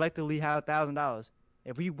group, collectively have $1,000.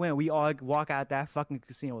 If we win, we all walk out that fucking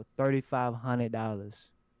casino with $3,500.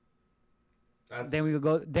 That's, Then we could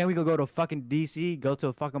go. Then we could go to fucking DC, go to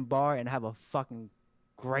a fucking bar, and have a fucking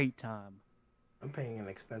great time. I'm paying an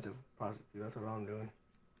expensive prostitute. That's what I'm doing.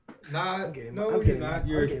 Nah, I'm getting no, I'm you're getting not. I'm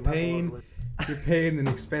You're getting my balls paying. lit. You're paying an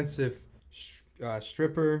expensive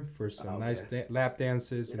stripper for some Oh, nice man. lap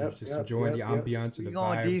dances and Yep, just yep, enjoying yep, the yep. ambiance and We the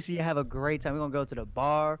going to vibe. DC, have a great time. We gonna go to the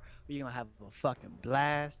bar. We gonna have a fucking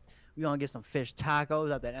blast. We gonna get some fish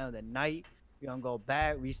tacos at the end of the night. We gonna go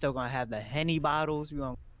back. We still gonna have the Henny bottles. We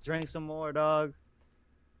gonna drink some more, dog.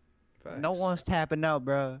 No Facts. one's tapping out,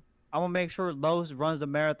 bro. I'm gonna make sure Los runs the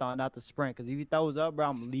marathon, not the sprint. Cause if he throws up, bro,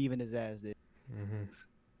 I'm leaving his ass there. Mhm.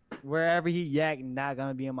 Wherever he yak, not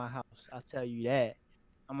gonna be in my house. I'll tell you that.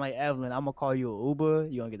 I'm like, Evelyn, I'm gonna call you an Uber.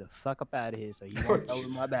 You gonna get the fuck up out of here so you won't go to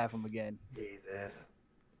my bathroom again. Jesus.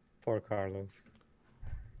 Poor Carlos.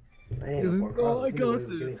 Man, Isn't poor all Carlos. I He knew what go he was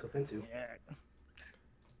through. getting himself into. Yeah.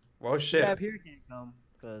 Well, shit. Bab here can't come,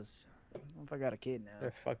 cause I don't know if I got a kid now. Yeah,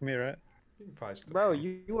 fuck me, right? You can probably still Bro, come.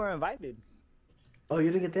 you were invited. Oh,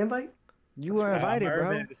 you didn't get the invite? You That's were right. invited, I'm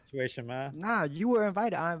bro. in this situation, man. Nah, you were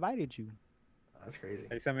invited. I invited you. That's crazy.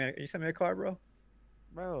 You sent me a card, bro.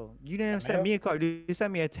 Bro, you didn't Yeah, send man. me a card. You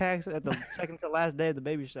sent me a text at the second to last day of the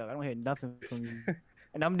baby shower. I don't hear nothing from you.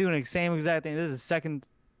 And I'm doing the same exact thing. This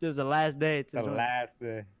is the last day. To The join. last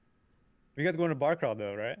day. You guys going to bar crawl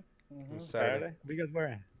though, right? Mhm. Saturday. What are you guys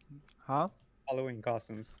wearing? Huh? Halloween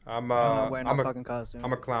costumes. I'm I'm not wearing no I'm a fucking costume.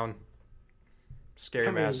 I'm a clown. Scary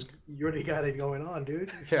I mean, mask. you already got it going on,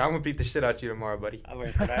 dude. Yeah, I'm gonna beat the shit out of you tomorrow, buddy. I'm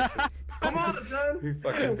wearing that. Come on, son. You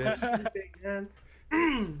fucking bitch. You big man.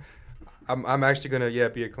 I'm actually gonna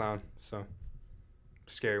be a clown. So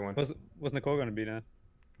scary one. What's Nicole gonna be then?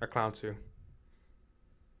 A clown too.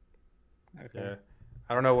 Okay. Yeah.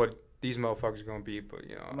 I don't know what these motherfuckers gonna be, but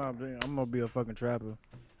you know. I'm gonna be a fucking trapper.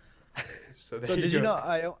 So, there So did you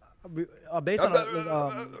go. know? Based on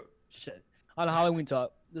this, shit on the Halloween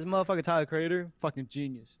talk, this motherfucker Tyler Creator, fucking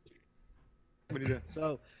genius. What do you do?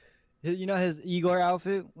 So, you know his Igor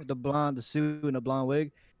outfit with the suit and the blonde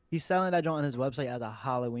wig. He's selling that joint on his website as a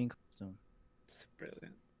Halloween costume. It's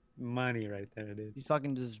brilliant. Money right there, dude. He's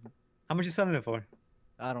fucking just, How much you selling it for?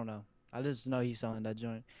 I don't know. I just know he's selling that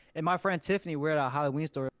joint. And my friend Tiffany, we're at a Halloween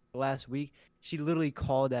store last week. She literally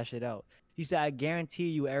called that shit out. She said, "I guarantee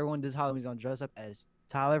you, everyone this Halloween's gonna dress up as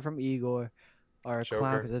Tyler from Igor or a clown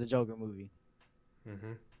Joker. because of the Joker movie.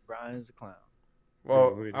 Mhm. Brian's a clown."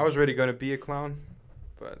 Well, weird. I was really gonna be a clown,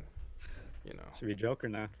 but you know, Should be Joker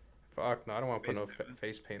now. fuck no, I don't want to put no Face paint.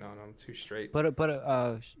 face paint on. I'm too straight.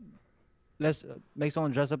 Let's make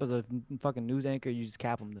someone dress up as a fucking news anchor. You just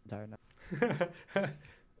cap them the entire night.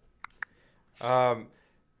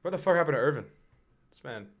 What the fuck happened to Irvin? This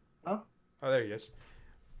man. Oh. Oh, there he is.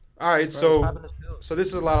 All right, so this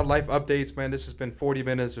is a lot of life updates, man. This has been 40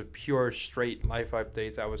 minutes of pure straight life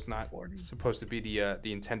updates. That was not 40. supposed to be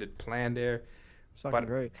the intended plan there. It's fucking but-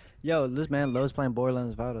 great. Yo, this man loves playing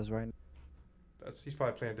Borderlands Vados right now. He's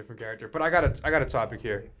probably playing a different character. But I got a topic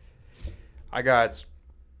here. I got.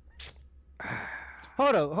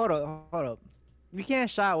 Hold up. We can't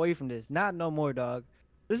shy away from this. Not no more, dog.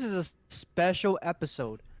 This is a special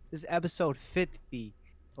episode. This is episode 50.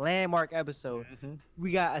 Landmark episode.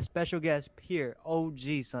 We got a special guest, Pierre,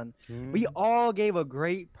 OG, son. We all gave a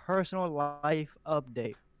great personal life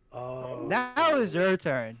update. Oh. Now it's your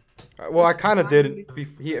turn. Well, I kind of did.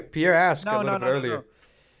 Pierre asked a No, little no, bit no, earlier.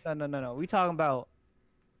 no. We talking about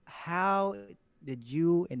how did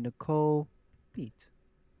you and Nicole meet?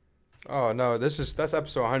 Oh no, that's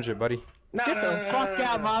episode 100, buddy. No, Get no, the no, no, fuck no,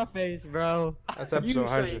 out no. my face, bro. That's episode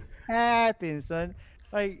 100. Usually happens, son.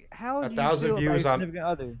 Like, how do you 1,000 feel about views your on- significant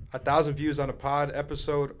other? 1,000 views on a pod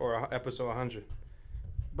episode or episode 100.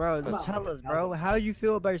 Bro, Come just on, tell us, bro. 1,000. How you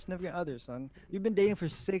feel about your significant other, son? You've been dating for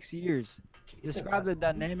 6 years. Describe the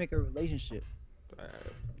dynamic of relationship.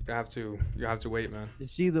 You have to wait, man.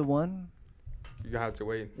 Is she the one? You have to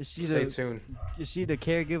wait. Is she Stay the tuned. Is she the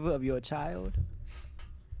caregiver of your child?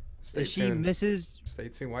 Stay Is she tuned. Mrs. Stay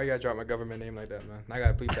tuned. Why you gotta drop my government name like that, man? I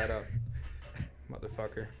gotta bleep that out,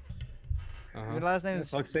 motherfucker. Your last name is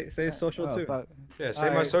Fuck, say social too. Fuck. Yeah, say my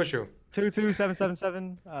Alright. social.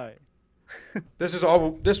 22777. All right. This is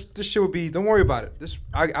all. This shit will be. Don't worry about it.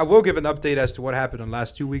 I will give an update as to what happened in the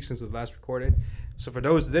last 2 weeks since the last recorded. So for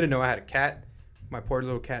those that didn't know, I had a cat. My poor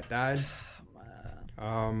little cat died.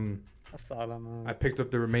 I picked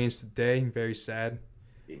up the remains today. Very sad.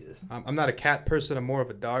 Jesus. I'm not a cat person. I'm more of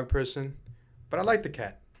a dog person. But I like the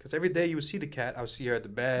cat because every day you would see the cat. I would see her at the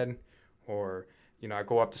bed, or I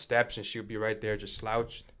go up the steps and she would be right there, just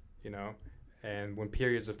slouched. And when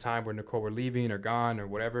periods of time where Nicole were leaving or gone or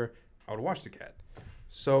whatever, I would watch the cat.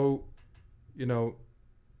 So, it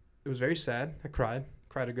was very sad. I cried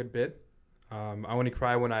a good bit. I only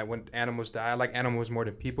cry when animals die. I like animals more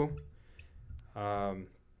than people.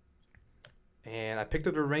 And I picked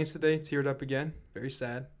up the remains today, teared up again. Very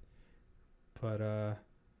sad. But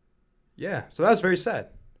yeah, so that was very sad.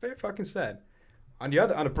 Very fucking sad. On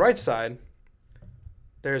the bright side,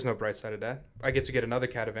 there is no bright side of that. I get to get another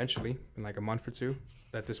cat eventually in like a month or two.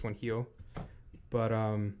 Let this one heal. But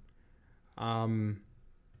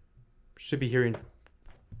should be hearing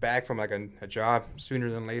back from like a job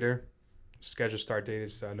sooner than later. Scheduled start date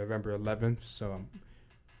is November 11th. So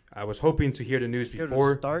I was hoping to hear the news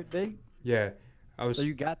before start date. Yeah, I was. So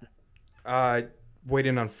you got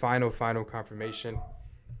waiting on final confirmation,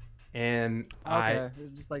 and okay,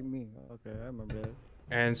 it's just like me. Okay, I remember that.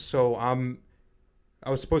 And so I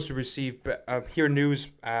was supposed to hear news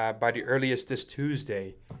by the earliest this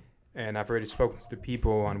Tuesday, and I've already spoken to the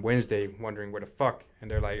people on Wednesday wondering where the fuck,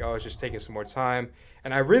 and they're like, oh, it's just taking some more time,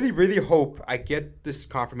 and I really, really hope I get this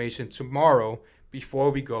confirmation tomorrow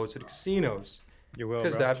before we go to the casinos. You will,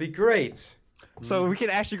 because bro. that'd be great. So we can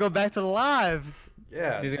actually go back to the live.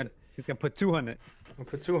 Yeah. He's gonna put 200. I'll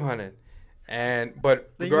put 200,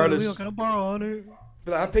 but regardless, we're gonna borrow on it.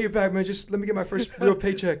 But I'll pay you back, man. Just let me get my first real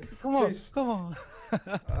paycheck. Come on, please. come on.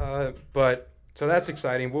 But so that's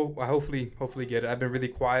exciting. We'll hopefully get it. I've been really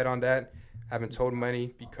quiet on that. I haven't told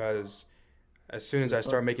many because as soon as I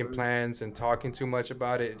start making plans and talking too much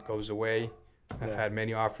about it, it goes away. I've had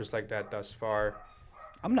many offers like that thus far.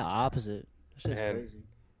 I'm the opposite. That shit's crazy.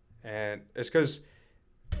 And it's because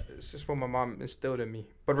it's just what my mom instilled in me.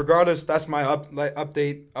 But regardless, that's my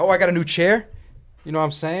update. Oh, I got a new chair. You know what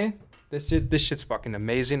I'm saying? This shit's fucking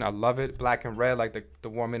amazing. I love it. Black and red, like the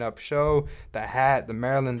warming up show, the hat, the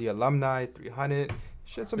Maryland, the alumni 300.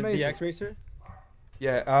 Shit's amazing. The X Racer?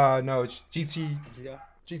 Yeah. No, it's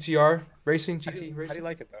GTR racing. GT racing. How do you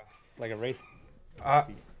like it though? Like a race? I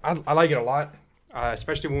like it a lot,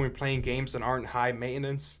 especially when we're playing games that aren't high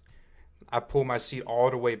maintenance. I pull my seat all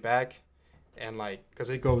the way back, and because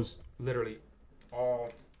it goes literally all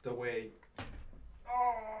the way.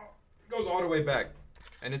 It goes all the way back.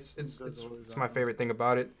 And it's my favorite thing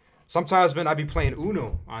about it. Sometimes, man, I be playing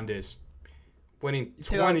Uno on this, winning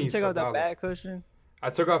 20s. You take off that back cushion? I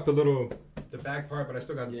took off the back part, but I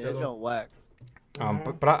still got the pillow. It's on whack.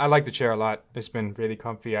 But I like the chair a lot. It's been really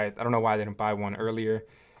comfy. I don't know why I didn't buy one earlier,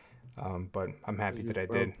 but I'm happy that I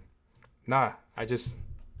did. Nah, I just,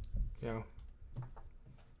 I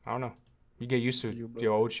don't know. You get used to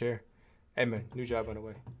your old chair. Hey, man, new job on the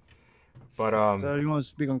way. But So you want to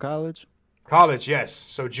speak on college? College, yes.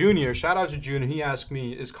 So Junior, shout out to Junior. He asked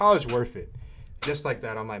me, is college worth it? Just like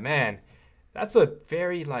that. I'm like, man, that's a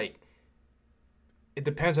very it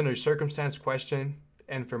depends on your circumstance question.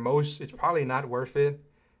 And for most, it's probably not worth it.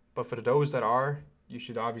 But for those that are, you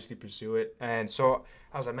should obviously pursue it. And so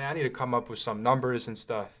I was like, man, I need to come up with some numbers and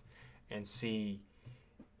stuff and see,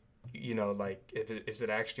 is it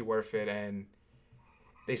actually worth it? And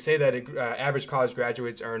they say that average college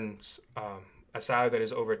graduates earns a salary that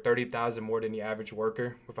is over $30,000 more than the average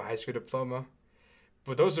worker with a high school diploma.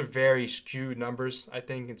 But those are very skewed numbers, I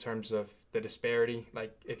think, in terms of the disparity.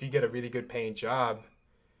 Like, if you get a really good paying job,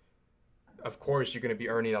 of course you're going to be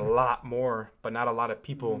earning a lot more, but not a lot of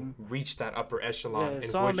people reach that upper echelon in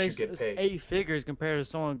which you get paid. 8 figures compared to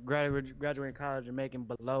someone graduating college and making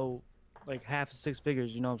below half of 6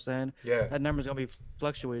 figures, you know what I'm saying? Yeah. That number's going to be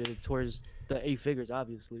fluctuated towards the 8 figures,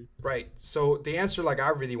 obviously. Right. So the answer I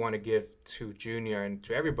really want to give to Junior and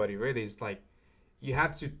to everybody really is you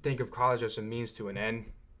have to think of college as a means to an end.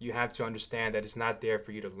 You have to understand that it's not there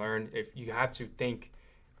for you to learn. If you have to think,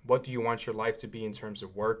 what do you want your life to be in terms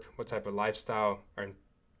of work? What type of lifestyle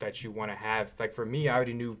that you want to have? Like for me, I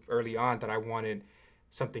already knew early on that I wanted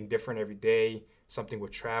something different every day, something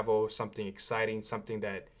with travel, something exciting, something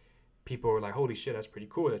that people were like, holy shit, that's pretty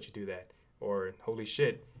cool that you do that. Or holy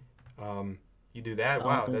shit, you do that?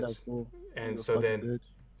 Wow, that's cool. And so then,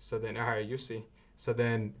 all right, you see. So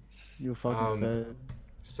then, you fucking fed.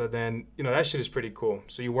 So then, that shit is pretty cool.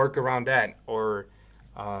 So you work around that, or,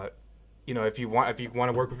 if you want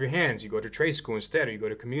to work with your hands, you go to trade school instead, or you go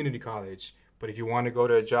to community college. But if you want to go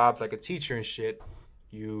to a job like a teacher and shit,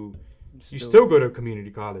 you You still go to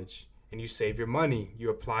community college and you save your money. You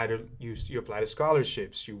apply to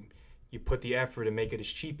scholarships. You put the effort and make it as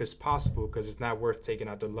cheap as possible because it's not worth taking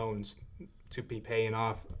out the loans to be paying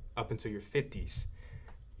off up until your 50s.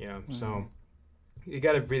 You know, so you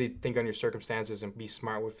got to really think on your circumstances and be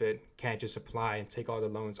smart with it. Can't just apply and take all the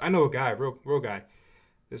loans. I know a guy, real guy.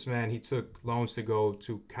 This man, he took loans to go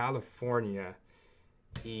to California.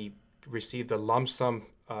 He received a lump sum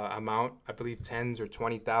amount, I believe $10,000 or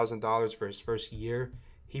 $20,000 for his first year.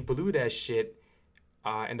 He blew that shit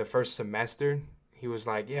in the first semester. He was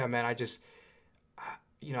like, yeah, man, I was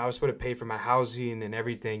supposed to pay for my housing and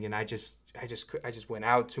everything, and I just went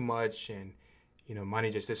out too much, and money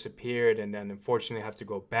just disappeared, and then unfortunately I have to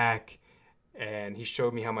go back. And he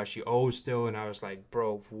showed me how much he owes still, and I was like,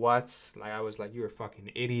 bro, what? Like, I was like, you're a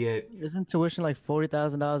fucking idiot. Isn't tuition like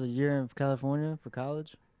 $40,000 a year in California for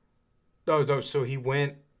college? No, so he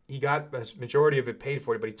got a majority of it paid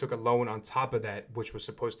for, but he took a loan on top of that, which was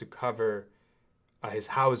supposed to cover his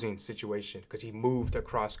housing situation because he moved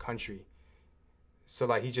across country. So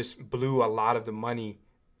like he just blew a lot of the money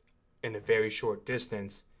in a very short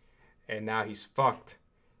distance, and now he's fucked.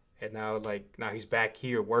 And now he's back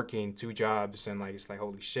here working 2 jobs, and like it's like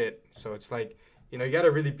holy shit. So it's like, you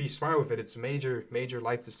gotta really be smart with it. It's major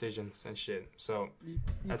life decisions and shit. So you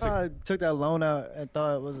probably took that loan out and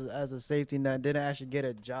thought it was as a safety net, didn't actually get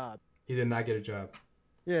a job. He did not get a job.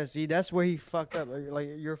 Yeah, see, that's where he fucked up. Like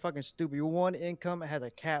you're fucking stupid. Your one income has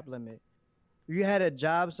a cap limit. If you had a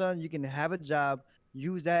job, son, you can have a job,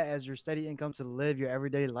 use that as your steady income to live your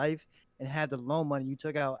everyday life, and have the loan money you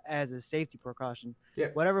took out as a safety precaution. Yeah.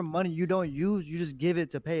 Whatever money you don't use, you just give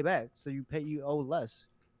it to pay back. So you owe less.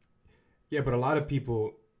 Yeah, but a lot of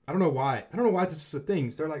people, I don't know why this is a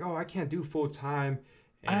thing. They're like, oh, I can't do full time.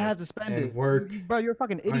 I have to spend it. Work. Bro, you're a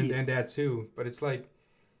fucking idiot. And that too. But it's like,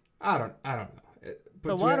 I don't know.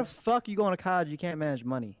 But so why the fuck you going to college? You can't manage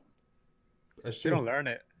money. That's true. You don't learn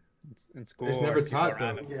it in school. It's never taught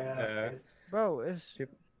though. Yeah. Bro,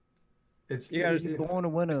 It's born a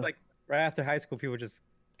winner. It's like right after high school, people just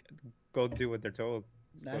go do what they're told.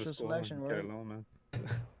 Natural selection, right? Man.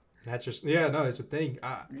 That's just it's a thing.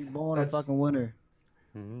 You're born a fucking winner.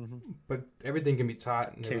 Mm-hmm. But everything can be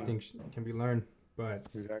taught and everything can be learned. But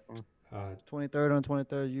exactly. 23rd on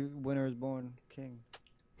 23rd, you winner is born king.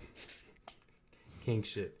 King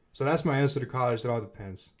shit. So that's my answer to college. It all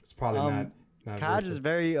depends. It's probably not. College is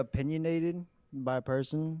very opinionated by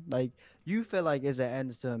person. Like you feel like it's an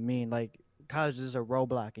end to a mean. Like college is a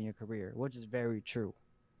roadblock in your career, which is very true.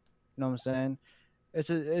 You know what I'm saying? It's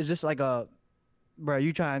just like bro,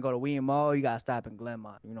 you try and go to William Mall, you gotta stop in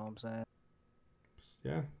Glenmont. You know what I'm saying?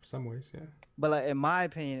 Yeah, some ways, yeah. But like in my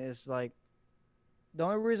opinion, it's like the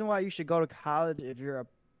only reason why you should go to college if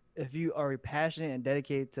you are passionate and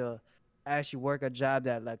dedicated to actually work a job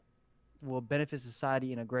that like will benefit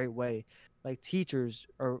society in a great way. Like teachers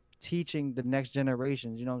are teaching the next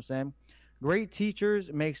generations. You know what I'm saying? Great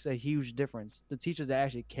teachers makes a huge difference. The teachers that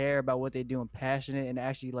actually care about what they do and passionate and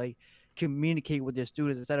actually like communicate with their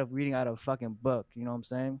students instead of reading out a fucking book. You know what I'm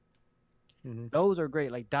saying? Mm-hmm. Those are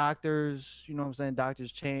great. Like doctors, you know what I'm saying?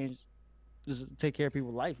 Doctors just take care of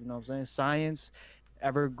people's life. You know what I'm saying? Science,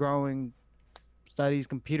 ever growing studies,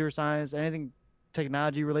 computer science, anything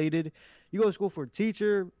technology related. You go to school for a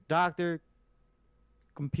teacher, doctor,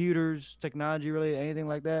 computers, technology related, anything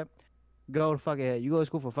like that. Go to fucking head. You go to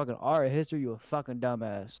school for fucking art or history, you a fucking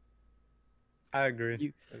dumbass. I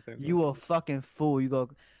agree. You a fucking fool. You go.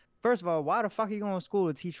 First of all, why the fuck are you going to school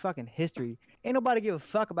to teach fucking history? Ain't nobody give a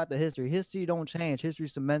fuck about the history. History don't change.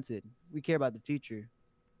 History's cemented. We care about the future.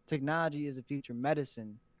 Technology is the future.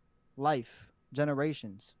 Medicine, life,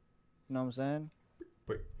 generations. You know what I'm saying?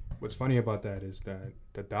 But what's funny about that is that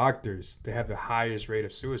the doctors, they have the highest rate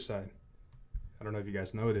of suicide. I don't know if you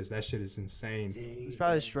guys know this. That shit is insane. It's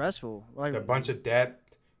probably stressful. Like a bunch of debt,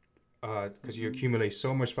 because you accumulate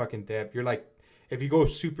so much fucking debt. You're like, if you go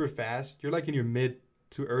super fast, you're like in your mid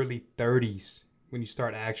to early 30s when you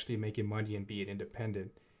start actually making money and being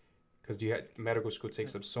independent. Because medical school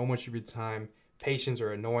takes up so much of your time. Patients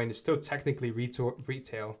are annoying. It's still technically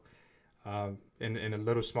retail in a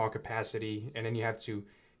little small capacity. And then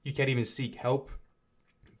you can't even seek help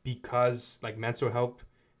because like mental help,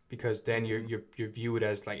 because then you're viewed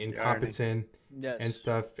as like incompetent and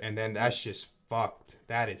stuff. And then that's just fucked.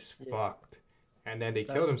 That is fucked. And then they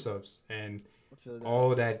kill themselves. And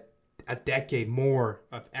all that, a decade more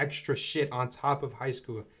of extra shit on top of high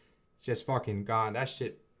school, just fucking gone. That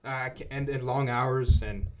shit, and long hours,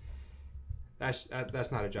 and that's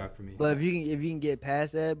not a job for me. But if you can get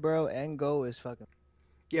past that, bro, end goal is fucking.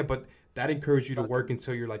 Yeah, but that encourages you to work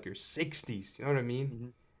until you're like your 60s. You know what I mean? Mm-hmm.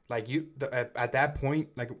 Like at that point,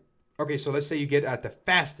 like Okay, so let's say you get at the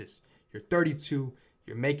fastest. You're 32.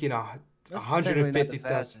 You're making That's technically not the 150,000.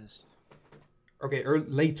 fastest. Okay,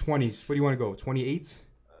 late 20s. Where do you want to go? 28?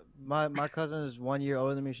 My cousin is 1 year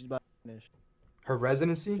older than me. She's about to finish. Her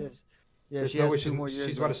residency? Yeah, There's she no has way 2 more years.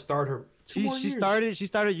 she's about to start her. She started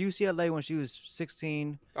UCLA when she was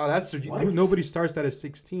 16. Oh, that's What? nobody starts that at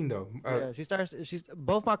 16 though. Yeah, she's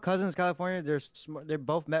both my cousins in California. They're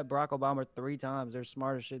both met Barack Obama 3 times. They're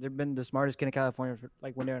smart as shit. They've been the smartest kid in California for,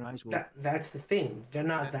 like when they're in high school. That's the thing. They're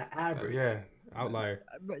not the average. Yeah, outlier.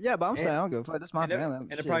 But I'm saying I don't give a fuck. That's my family. And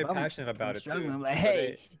they're probably passionate about it too. I'm like, but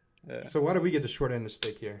hey. yeah. So why do we get the short end of the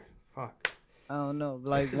stick here? Fuck. I don't know.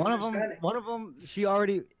 Like Because one we're of them, Hispanic. she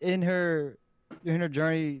already in her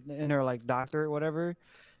journey in her like doctorate or whatever.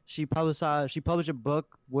 She published a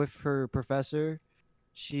book with her professor.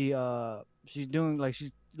 She's doing like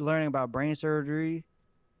she's learning about brain surgery.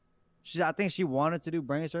 I think she wanted to do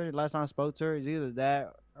brain surgery. Last time I spoke to her, it's either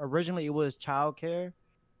that. Originally, it was childcare.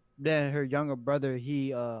 Then her younger brother,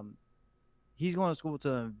 he's going to school to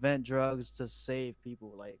invent drugs to save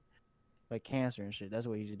people, like cancer and shit. That's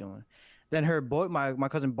what he's doing. Then her my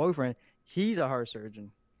cousin boyfriend, he's a heart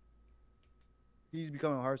surgeon. He's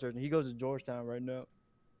becoming a heart surgeon. He goes to Georgetown right now.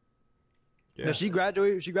 Yeah. No, she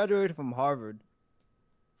graduated from Harvard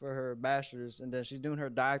for her bachelor's, and then she's doing her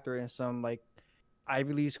doctorate in some like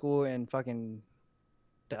Ivy League school in fucking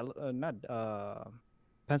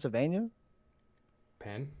Pennsylvania.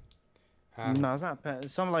 Penn. No, it's not Penn.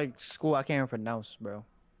 It's some like school I can't even pronounce, bro.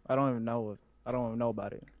 I don't even know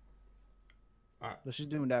about it. Alright. But she's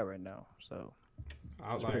doing that right now, so.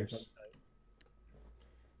 Outliers.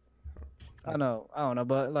 I don't know,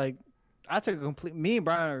 but like, me and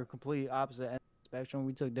Brian are complete opposite ends of the spectrum.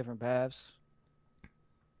 We took different paths,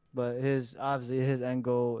 but his end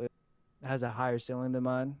goal has a higher ceiling than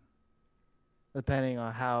mine, depending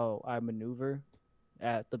on how I maneuver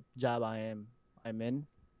at the job I'm in.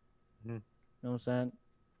 Mhm. You know what I'm saying?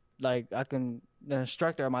 Like the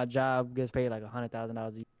instructor at my job gets paid like $100,000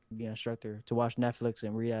 a year to be an instructor to watch Netflix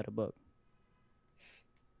and read out a book.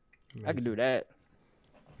 I can do that.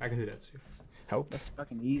 I can do that too. Help. That's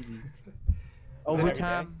fucking easy. every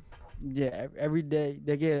Overtime, yeah, every day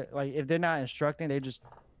they get like if they're not instructing, they're just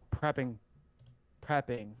prepping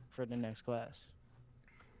for the next class.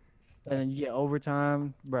 And then you get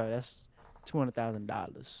overtime, bro. That's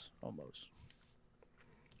 $200,000 almost.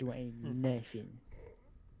 Doing nothing.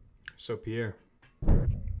 So Pierre.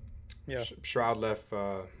 Yeah. Shroud left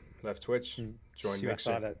Twitch. Joined Shoot, I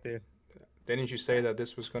saw Mixer. that, dude. Didn't you say that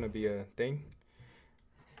this was gonna be a thing?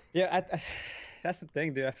 Yeah, that's the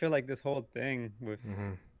thing, dude. I feel like this whole thing with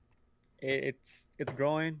Mm-hmm. it's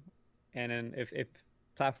growing, and then if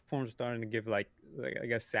platforms are starting to give like I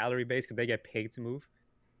guess salary based because they get paid to move,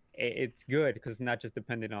 it's good because it's not just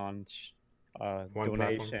dependent on One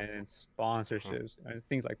donation platform. and sponsorships and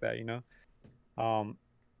things like that.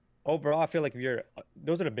 Overall, I feel like if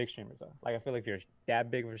those are the big streamers though. Like I feel like if you're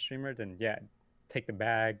that big of a streamer, then yeah, take the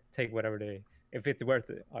bag, take whatever if it's worth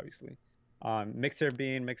it, obviously. Mixer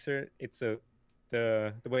being Mixer, it's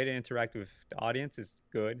the way to interact with the audience is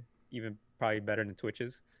good, even probably better than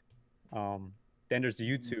Twitch's. Then there's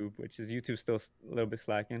YouTube, which is YouTube still a little bit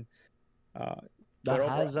slacking. The But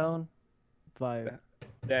high overall- zone, fire.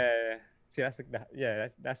 that's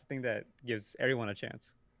the thing that gives everyone a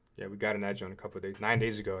chance. Yeah, we got an edge on a couple of days. 9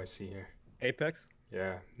 days ago, I see here. Apex,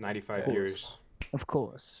 Yeah, 95 Of course. viewers. Of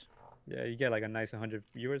course. yeah, you get like a nice 100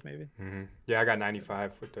 viewers maybe. Mm-hmm. Yeah, I got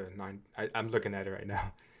 95 with the 9. I'm looking at it right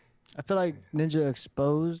now. I feel like Ninja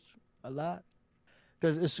exposed a lot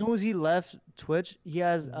because as soon as he left Twitch, he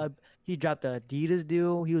dropped the Adidas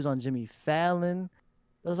deal. He was on Jimmy Fallon.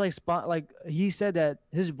 That was like he said that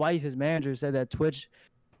his manager said that Twitch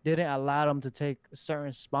didn't allow him to take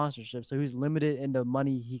certain sponsorships, so he was limited in the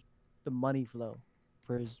money flow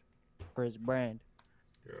for his brand.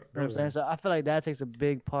 Yeah. You know what I'm saying? So I feel like that takes a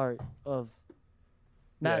big part of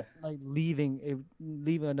not like leaving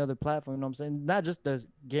another platform. You know what I'm saying? Not just the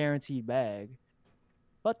guaranteed bag,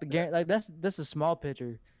 but that's a small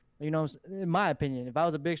picture. You know, in my opinion, if I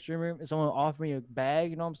was a big streamer and someone offered me a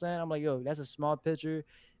bag, you know what I'm saying? I'm like, yo, that's a small picture.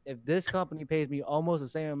 If this company pays me almost the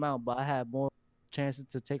same amount, but I have more chances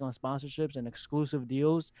to take on sponsorships and exclusive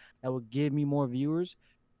deals that would give me more viewers,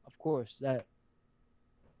 of course, that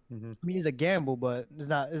means a gamble, but it's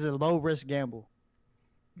a low risk gamble.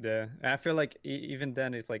 Yeah, and I feel like even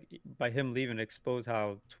then, it's like by him leaving, it exposed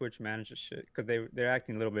how Twitch manages shit because they're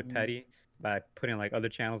acting a little bit petty by putting like other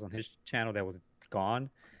channels on his channel that was gone,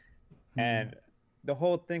 and the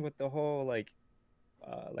whole thing with the whole like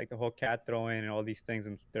the whole cat throwing and all these things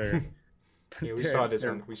and their Yeah, we saw this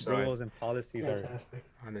their on we saw rules it and policies are Fantastic.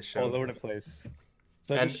 on the show. all over the place.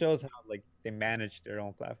 So it And- just shows how like they manage their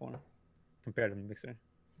own platform compared to Mixer.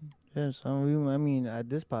 Yeah, so I mean, at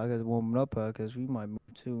this podcast, warming up podcast, we might move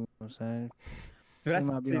too. You know what I'm saying? So We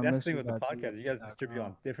might be on that's the thing with the Mixer.tv. podcast. You guys distribute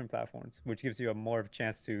on different platforms, which gives you a more of a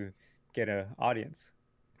chance to get an audience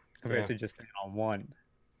compared Yeah. to just staying on one.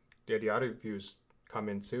 Yeah, the audio views come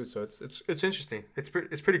in too, so it's interesting. It's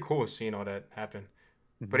pretty cool seeing all that happen.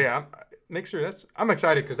 But yeah, Mixer. I'm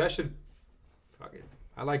excited because that should. Fuck it.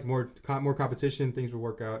 I like more competition. Things will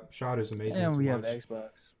work out. Shot is amazing. And to we have watch. Xbox.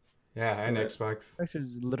 Yeah, and So Xbox. Xbox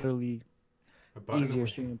is literally A button easier away.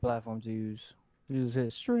 streaming platform to use. You just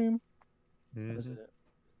hit stream. Mhm. That's it.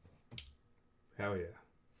 Hell yeah.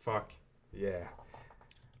 Fuck yeah.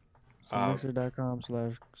 So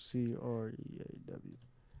Mixer.com/CREAW.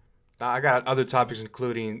 Now, I got other topics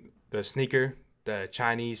including the sneaker, the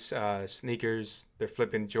Chinese sneakers. They're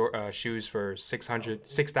flipping shoes for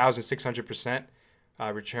 6,600%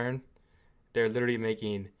 return. They're literally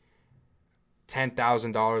making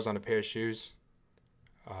 $10,000 on a pair of shoes.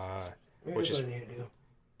 Which is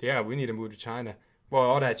yeah, we need to move to China. Well,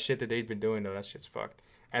 all that shit that they've been doing though, that shit's fucked.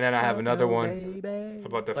 And then I have another one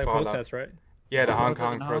about the Like fallout. protest, right? Yeah, the Hong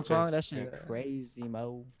Protest in Kong Hong Kong, protest. that shit Yeah. crazy,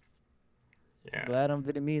 mo. Yeah. Glad I'm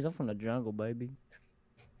Vietnamese. I'm from the jungle, baby.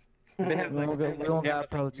 They have, We like, don't got they have, like,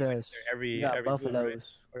 protests. every We got every movement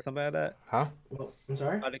buffaloes. or something like that. Huh? Well, I'm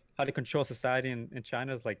sorry. How they control society in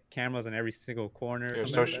China is like cameras in every single corner. Or Yeah,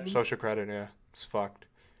 something social, like social credit, yeah. It's fucked.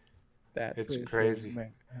 that. It's Pretty crazy. sure,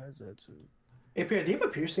 man, how's that too? Hey, Pierre, do you have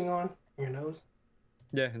a piercing on your nose?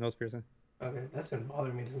 Yeah, nose piercing. Okay, that's been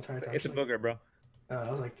bothering me this entire time. It's a She's like, booger, bro. I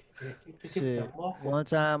was like, get Shit. that off. One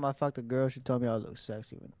time I fucked a girl. She told me I look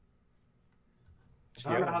sexy with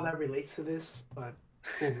I don't know how that relates to this, but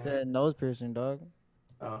cool, man. that nose piercing, dog.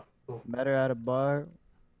 Oh, cool. Met her at a bar.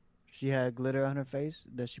 She had glitter on her face.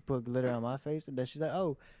 Then she put glitter on my face. And then she's like,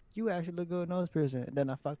 "Oh, you actually look good with nose piercing." And then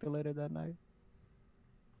I fucked her later that night.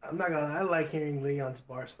 I'm not gonna lie, I like hearing Leon's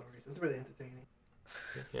bar stories. It's really entertaining.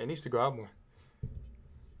 Yeah, it needs to go out more.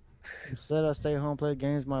 Instead, I stay home, play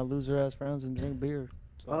games with my loser ass friends, and drink beer.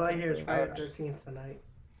 So, All I hear is yeah. Friday the 13th tonight.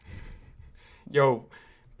 Yo,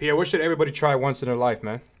 Pierre, what should everybody try once in their life,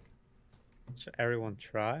 man? Should everyone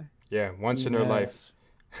try? Yeah, once in their life.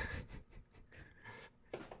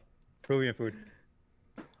 Yes. Peruvian food.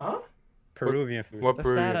 Huh? Peruvian food. What That's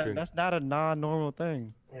not Peruvian a food? that's not a non-normal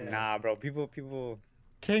thing. Yeah. Nah, bro. People.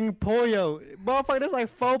 King Pollo, motherfucker. There's like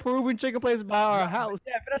 4 Peruvian chicken places by our house.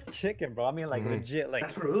 Yeah, but that's chicken, bro. I mean, like Mhm. legit, like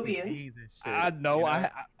That's Peruvian. cheese and shit, I know. you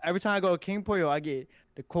I every time I go to King Pollo, I get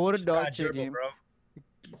the quarter Should try dog gerbil, chicken. bro.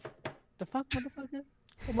 The fuck, motherfucker?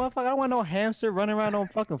 Oh, motherfucker, I don't want no hamster running around on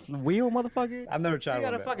fucking wheel, motherfucker. I've never You tried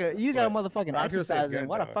gotta one. fucking, you got motherfucking But I feel so exercise good, in.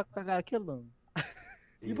 Why the though. fuck I gotta kill them? You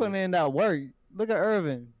Jesus. putting in that work. Look at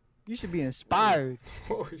Irvin. You should be inspired.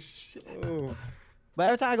 Oh, shit. Ooh. But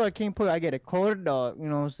every time I go to King Pollo, I get a quarter dog. You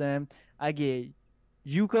know what I'm saying? I get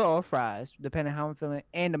yuca or fries, depending how I'm feeling,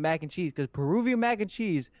 and the mac and cheese. Cause Peruvian mac and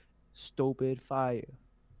cheese, stupid fire,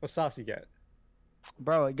 What sauce you got?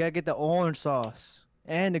 bro. You gotta get the orange sauce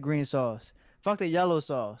and the green sauce. Fuck the yellow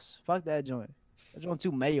sauce. Fuck that joint. That joint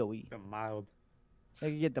too mayo-y. The mild.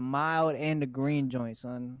 They can get the mild and the green joint,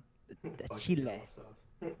 son. The Fuck chile. yellow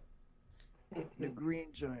sauce. The green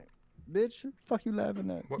joint. Bitch, fuck you laughing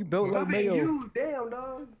at? What- You built like Look at mayo. you, damn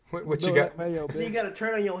dog. What you built got? like mayo, So you bitch. got a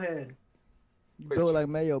turn on your head. You built like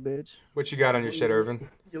mayo, bitch. What you got on your shit, Irvin?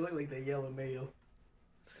 You look like the yellow mayo.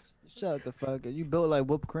 Shut the fuck up. You built like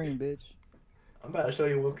whipped cream, bitch. I'm about to show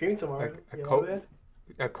you whipped cream tomorrow. A You know Coke- that?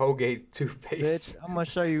 A Colgate toothpaste. Bitch, I'm gonna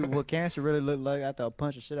show you what cancer really look like after I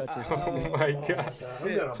punch the shit out your Oh stomach. my Oh god.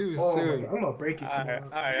 I'm gonna, Too oh my soon. God, I'm gonna break it to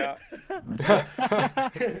you. Alright,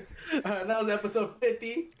 That was episode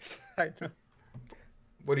 50.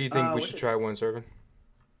 What do you think we what should the- try once, Irvin?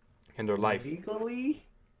 In their life. Legally?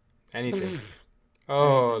 Anything.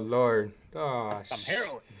 Oh, Lord. Oh, Some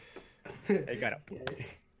heroin. They got it.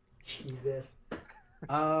 Jesus.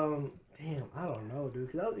 Damn, I don't know,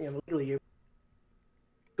 dude. Cause I was thinking legally.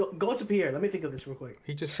 Go to Pierre. Let me think of this real quick.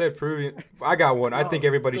 He just said Peruvian. I got one. I think No,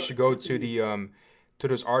 everybody no, should go to the to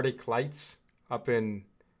those Arctic lights up in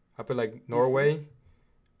like Norway.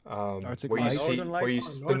 Arctic Where you lights? see Northern where you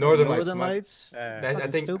Lights? the Northern Lights. Northern my- Lights? I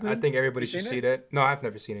Fucking think stupid. everybody You should seen see it? that. No, I've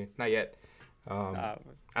never seen it. Not yet.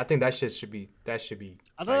 I think that shit should be. I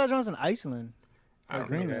thought like- that was in Iceland. I don't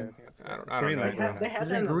know. Greenland. I don't know. Greenland. They had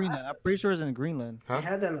It's that in in Greenland. Alaska. I'm pretty sure it's in Greenland. Huh? They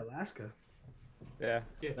had that in Alaska. Yeah. Yeah,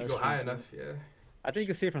 if you That's go high true. enough, yeah. I think you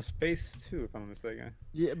can see it from space too, if I'm not mistaken.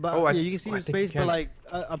 Yeah, but Oh, I- yeah, you can see I in think you space, but can. like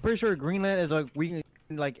I'm pretty sure Greenland is like we can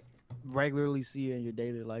like regularly see it in your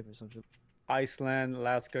daily life or something. Iceland,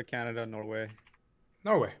 Alaska, Canada, Norway.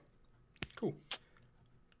 Norway. Cool.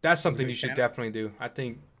 That's something go you to should Canada? definitely do. I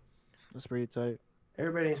think. That's pretty tight.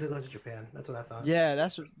 Everybody needs to go to Japan. That's what I thought. Yeah,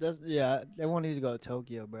 that's yeah. Everyone needs to go to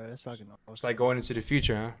Tokyo, bro. That's fucking It's awesome. like going into the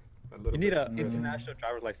future, huh? A little You need bit. an international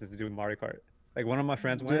driver's license to do Mario Kart. Like one of my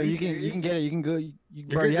friends Yeah, went. you can get it. You can go.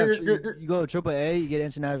 Bro, you go to AAA. You get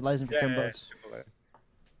international license for $10. AAA.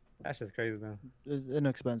 That's just crazy though. It's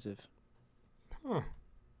inexpensive. Huh.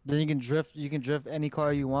 Then you can drift. You can drift any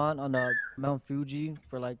car you want on the Mount Fuji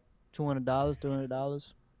for like $200,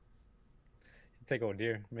 $300. Take a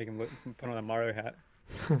deer, make him put on a Mario hat.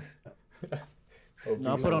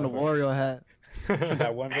 No, I'll put on the Wario hat.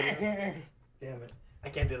 That one video. Damn it. I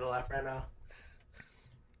can't do the laugh right now.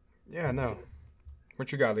 Yeah, no.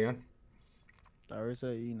 What you got, Leon? I already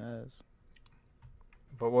said eating ass.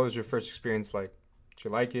 But what was your first experience like? Did you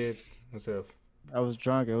like it? Was it? I was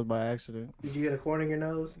drunk. It was by accident. Did you get a corn in your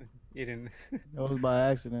nose? You didn't. It was by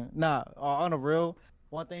accident. Nah, on a real,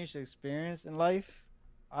 one thing you should experience in life.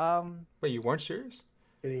 Wait, you weren't serious?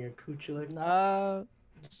 Getting your coochie licked?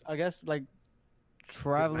 I guess like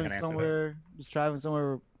traveling gonna answer that. somewhere, just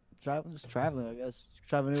traveling. I guess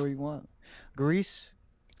traveling anywhere you want. Greece,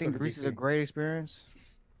 I think to Greece is DC. a great experience.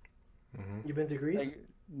 Mm-hmm. You been to Greece? Like,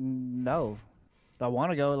 no, I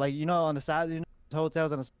want to go. Like on the side,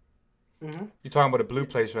 hotels on the Mm-hmm. You're talking about a blue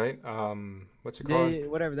place, right? What's it called? yeah,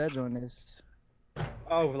 whatever that joint is.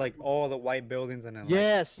 Oh, like all the white buildings and then. Like,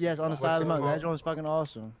 Yes, on the What's side of the it mountain. That called? joint's fucking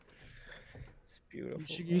awesome. it's beautiful.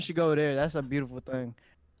 You should go there. That's a beautiful thing.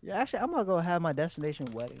 Yeah, actually, I'm gonna go have my destination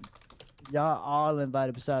wedding. Y'all all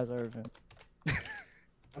invited besides Irvin.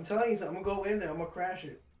 I'm telling you something. I'm going to go in there. I'm going to crash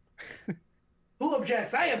it. Who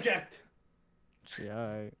objects? I object. Yeah, all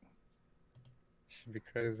right. Should be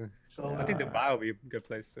crazy. So, I think Dubai would be a good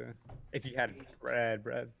place too. If you had bread.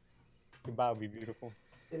 Dubai would be beautiful.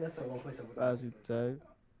 I think that's the one place I would That's tight.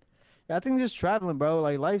 Yeah, I think just traveling, bro.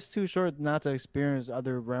 Like life's too short not to experience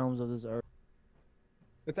other realms of this earth.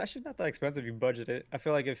 It's actually not that expensive. You budget it. I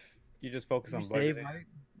feel like if you just focus on You save budgeting, right.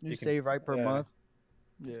 You you can- save right per yeah. month.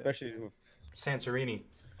 Yeah. especially with Santorini.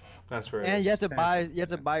 That's where. And you have to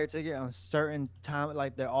Santorini. buy your ticket on certain time,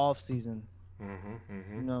 like the off season. Mm-hmm, You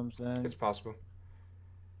mm-hmm. know what I'm saying? It's possible.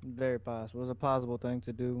 Very possible. It's a possible thing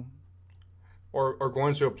to do. Or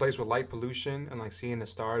going to a place with light pollution and like seeing the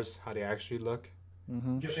stars, how they actually look.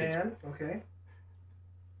 Hmm Japan, okay.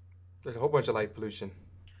 There's a whole bunch of light pollution.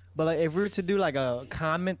 But like, if we were to do like a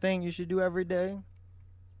common thing you should do every day,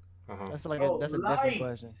 Uh-huh. that's like Oh, that's a light. different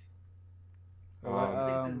question.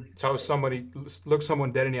 Tell somebody, look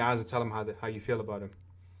someone dead in the eyes and tell them how you feel about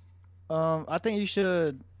them. I think you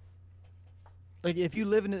should, like, if you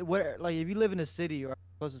live in if you live in a city or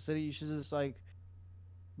close to the city, you should just like,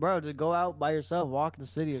 bro, just go out by yourself, walk the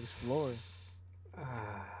city, explore.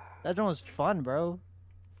 That joint was fun, bro.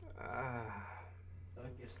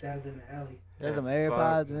 Get stabbed in the alley. There's Yeah, some fuck.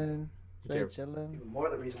 AirPods in, Yeah. straight chilling. Even more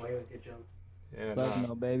the reason why you would get jumped. Yeah, Fuck nah.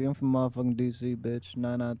 no, baby. I'm from motherfucking DC, bitch.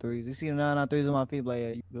 993s. You see the 993s on my feet, like, yeah,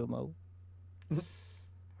 you good, Mo.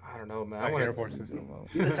 I don't know, man. I Black want Air Forces. Good, Mo.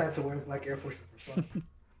 You're the type to wear black Air Forces for fun.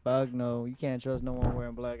 Fuck no. You can't trust no one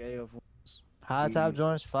wearing black Air Force. High top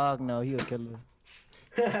joints? Fuck no. He a killer.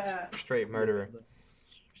 straight murderer.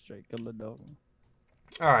 Straight killer, dog.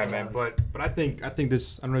 All right, man. But I think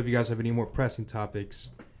this. I don't know if you guys have any more pressing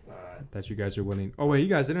topics that you guys are willing. Oh wait, you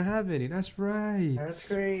guys didn't have any. That's right. That's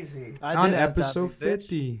crazy. On did have episode topics, bitch.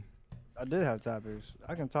 50. I did have topics.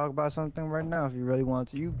 I can talk about something right now if you really want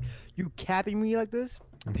to. You capping me like this?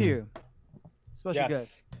 Mhm. Pierre. Special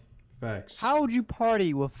guest. Yes. Facts. How would you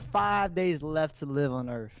party with 5 days left to live on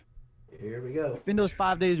Earth? Here we go. In those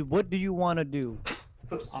 5 days, what do you want to do?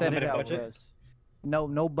 Set it Unlimited out, budget? Wes.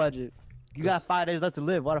 No budget. You got 5 days left to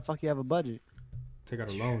live. Why the fuck you have a budget? Take out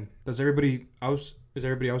a loan. Is everybody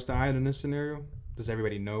else dying in this scenario? Does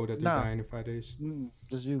everybody know that they're No. dying in 5 days?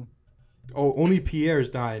 Just you. Oh, only Pierre is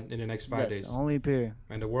dying in the next 5 Yes, days, only Pierre.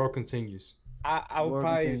 and the world continues. I would World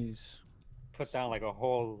probably continues. put down like a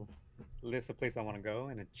whole list of places I want to go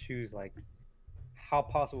and then choose like how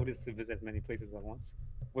possible it is to visit as many places at once.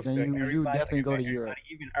 With Then the- you everybody, definitely go to everybody, Europe.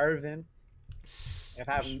 Even Irvin. If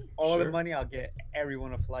I have all the Sure. money, I'll get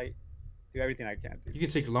everyone a flight. Do everything I can. You can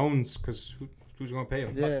take loans because who's gonna pay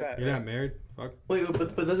them? Yeah. That, You're not married. Fuck. Wait,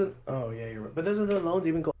 but doesn't? Oh yeah, you're right. But doesn't the loans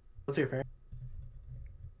even go to your parents?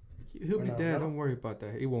 He'll be No, dead. no. Don't worry about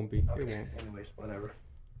that. It won't be. Okay. It won't. Anyways, whatever.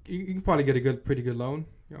 You can probably get a pretty good loan.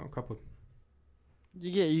 You know, a couple.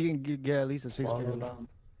 You can get at least a six-figure Small loan.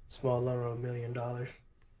 Small loan of $1 million.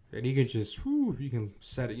 And you can just, you can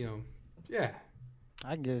set it. You know, yeah.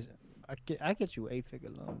 I guess I get you 8-figure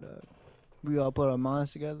loan, dog. We all put our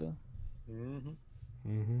minds together. Mm-hmm.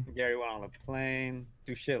 Gary went on a plane,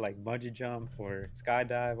 do shit like bungee jump or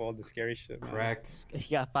skydive, all the scary shit. Man. Crack. You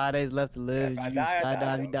got 5 days left to live. if I You die, I die,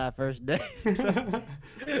 skydive, you bro. die first day.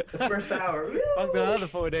 The first hour. Fuck the other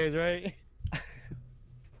 4 days, right?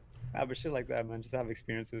 Nah, but shit like that, man. Just have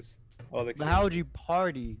experiences. All the But how would you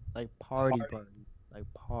party? Like party. Like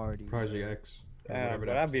party. Project X. Or Yeah, whatever but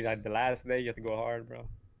that that'd be is. like the last day. You have to go hard, bro.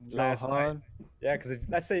 Go Last night. hard. Yeah, because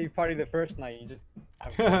let's say you party the first night, you just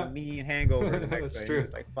have a mean hangover the next That's day. true. You're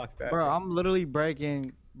just like, fuck that. Bro, I'm literally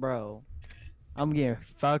breaking, bro. I'm getting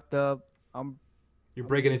fucked up. You're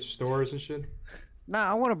breaking into stores and shit? Nah,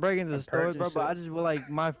 I want to break into the And stores, bro, purchase but I it. just feel like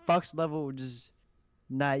my fucks level would just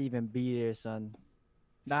not even be there, son.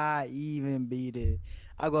 Not even be there.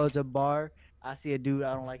 I go to a bar, I see a dude,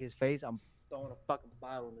 I don't like his face, I'm throwing a fucking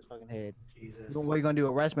bottle in his fucking head. Jesus. What are you gonna do?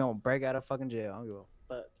 Arrest me? I'm gonna break out of fucking jail. I don't give a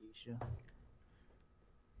fuck, Keisha.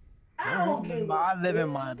 I don't give a I live in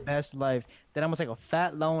my best life. Then I'm gonna take a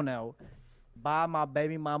fat loan out, buy my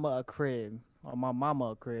baby mama a crib, or my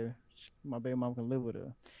mama a crib. My baby mama can live with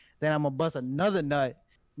her. Then I'm gonna bust another nut.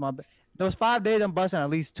 Those 5 days, I'm busting at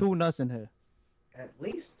least 2 nuts in her. At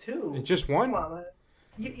least 2. And just one? Come on, man.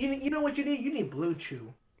 You know what you need? You need Blue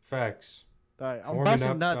Chew. Facts. Like, I'm Forming busting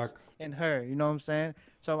up, nuts doc. in her. You know what I'm saying?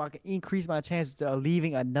 So I can increase my chances of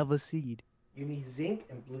leaving another seed. You need zinc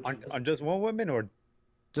and Blue Chew. On just one woman or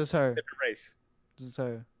Just her. different race? Just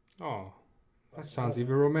her. Oh, that sounds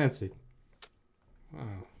even romantic. Wow.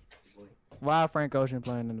 Wild Frank Ocean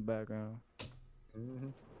playing in the background. Mm-hmm.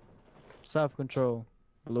 Self control.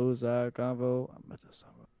 Blue side convo. I met the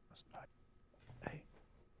summer last night. Hey.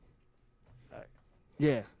 Alright.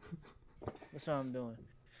 Yeah. That's what I'm doing.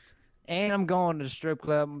 And I'm going to the strip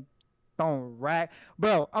club. I'm throwing rack.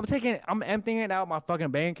 Bro, I'm emptying out my fucking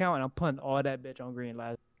bank account and I'm putting all that bitch on green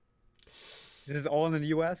lights. This is all in the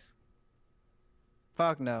U.S.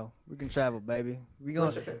 Fuck no. We can travel, baby. We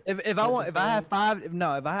going Pleasure. if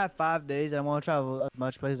I have 5 days and I want to travel as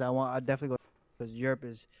much places I want, I definitely go because Europe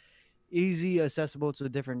is easy accessible to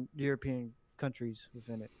different European countries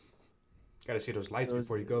within it. Gotta see those lights Those-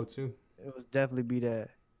 before you go, too. It would definitely be that.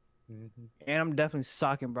 Mm-hmm. And I'm definitely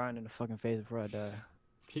socking Brian in the fucking face before I die.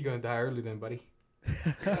 He gonna die early then, buddy.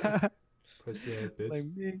 Pussy ass bitch. Like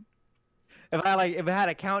me. If I had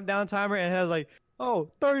a countdown timer and it has like,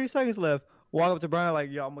 30 seconds left, walk up to Brian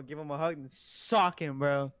like, yo, I'm gonna give him a hug and sock him,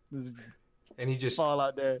 bro. Just And he just, fall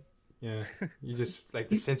out there. yeah, you just like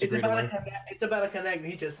It's disintegrate about, away. it's about to connect.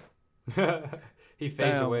 He just. He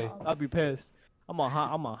fades Damn, away. I'll be pissed. I'm gonna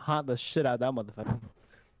haunt the shit out of that motherfucker.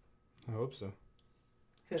 I hope so.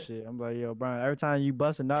 Shit, I'm like, yo, Brian, every time you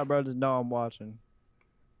bust a nut, bro, just know I'm watching.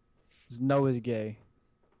 Just know it's gay.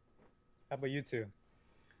 How about you two?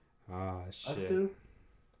 Ah, Us shit. two?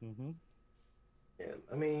 Mm-hmm. Yeah,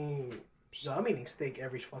 I mean, yo, I'm eating steak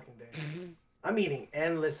every fucking day. I'm eating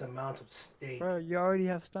endless amounts of steak. Bro, you already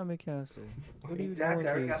have stomach cancer. What are you Exactly. doing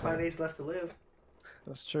I to already got 5 yourself? days left to live.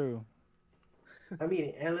 That's true. I'm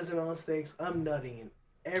eating endless amounts of steaks. I'm nutting in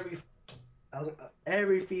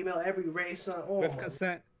every female, every race. Oh, With my-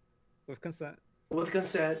 consent. With consent. With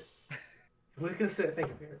consent. With consent. Thank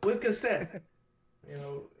you, Pierre. With consent. You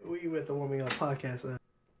know, we with the Warming Up podcast.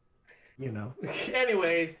 You know.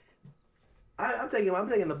 Anyways, I'm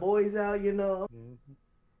taking the boys out. You know, Mm-hmm.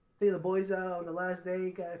 taking the boys out on the last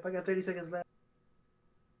day. If I got 30 seconds left,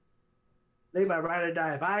 they might ride or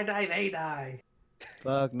die. If I die, they die.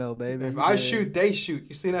 Fuck no, baby. If You I dead. shoot, they shoot.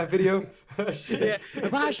 You seen that video? Shit. Yeah.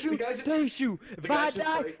 If I shoot, guy just- they shoot. the If guy I just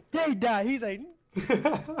die, like- they die. He's like, he's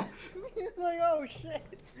like, oh shit.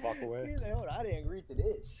 Walk away. He's like, hold on, I didn't agree to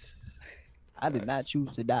this. I did not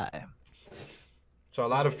choose to die. So a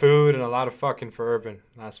lot of food and a lot of fucking for Irvin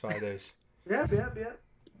last 5 days. Yep.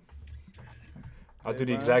 I'll Hey, do the Brian.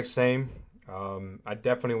 exact same. I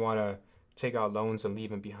definitely want to take out loans and leave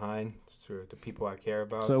them behind to the people I care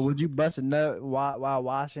about. So would you bust a nut while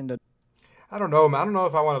washing the? I don't know, man. I don't know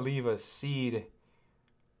if I want to leave a seed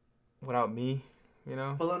without me. You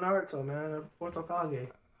know, Pull on Naruto, man. Fourth Hokage.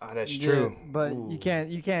 that's Yeah, true. but Ooh. you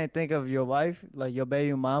can't think of your wife like your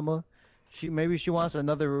baby mama. Maybe she wants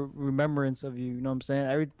another remembrance of you. You know what I'm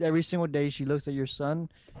saying? Every single day she looks at your son,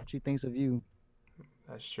 she thinks of you.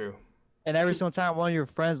 That's true. And every single time one of your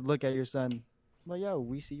friends look at your son, like, yo,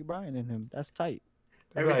 we see Brian in him. That's tight.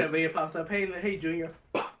 Every Right. time Vega pops up, hey, Junior.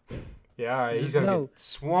 Yeah, all right. He's Just gonna know. get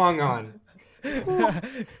swung on.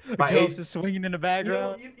 By Ghost age- is swinging in the You know,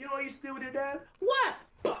 background. you know what you used to do with your dad?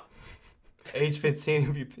 What? Age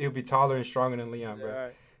 15, he'll be taller and stronger than Leon, bro.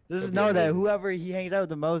 Alright. Just That'd be know that amazing. whoever he hangs out with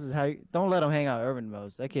the most is don't let him hang out with Irvin the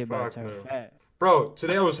most. That kid about Fuck to turn no. fat. Bro,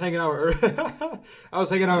 today I was hanging out with Today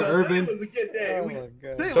Irvin. was a good day. Oh my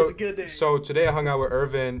god. Today was a good day. So today I hung out with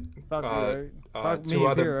Irvin, Fuck you, right? Fuck me two and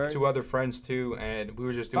other Pierre, right? two other friends too, and we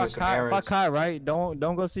were just doing Fuck some Kai, errands. fuck Kai, right? Don't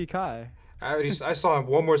go see Kai. I saw him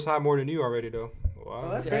one more time more than you already though. Wow. Oh,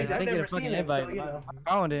 that's Yeah, crazy. I I've didn't get never a fucking seen him, invite. so you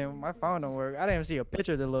know. My phone don't work. I didn't even see a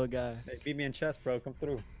picture of the little guy. Hey, beat me in chess, bro. Come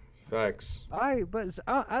through. Facts. Alright, but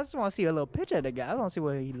I just want to see a little picture of the guy. I want to see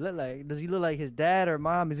what he look like. Does he look like his dad or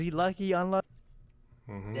mom? Is he lucky, unlucky?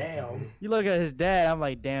 Mm-hmm. Damn. You look at his dad, I'm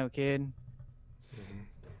like, damn kid.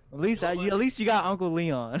 Mm-hmm. At least you got Uncle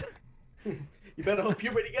Leon. You better hope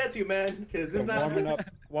puberty gets you, man. Because if not,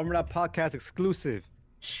 Warming up podcast exclusive.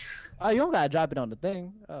 Oh, you don't gotta drop it on the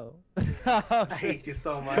thing. Oh. I hate you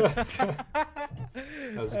so much. That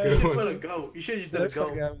was a You good should one. put a goat. You should just did a That's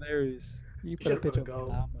fucking goat. hilarious. You put a should've put a picture of goat.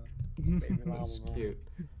 llama. That's cute.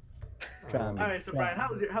 Try Um, me. All right, so Brian,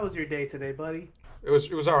 how was your day today, buddy? it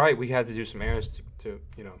was all right. We had to do some errands to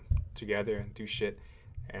together and do shit.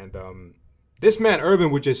 And this man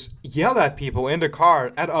Urban would just yell at people in the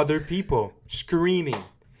car at other people, screaming,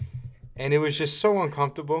 and it was just so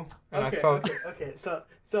uncomfortable. And I felt Okay. So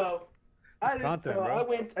I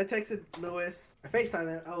texted Lewis. I FaceTimed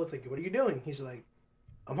him. I was like, "What are you doing?" He's like,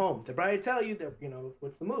 "I'm home." Did Brian tell you that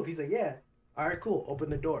what's the move? He's like, "Yeah." All right, cool. Open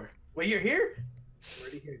the door. Wait, you're here? I'm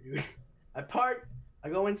already here, dude. I park. I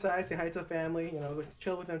go inside, say hi to the family. Go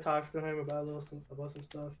chill with them, talk to him about some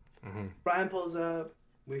stuff. Mhm. Brian pulls up.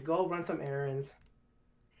 We go run some errands,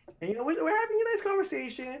 and we're having a nice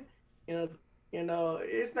conversation.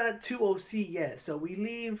 It's not too OC yet, so we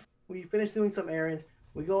leave. We finish doing some errands.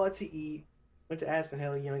 We go out to eat. Went to Aspen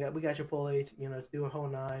Hill. We got Chipotle. To do a whole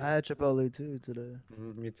nine. I had Chipotle too today.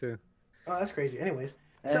 Me too. Oh, that's crazy. Anyways,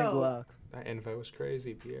 And so guac. that invite was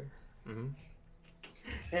crazy, Pierre. Mm-hmm.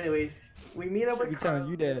 anyways, we meet up Should be with telling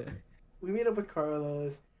Carlos. you that. We meet up with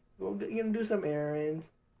Carlos. Go do some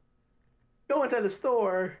errands. Go inside the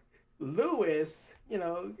store. Lewis,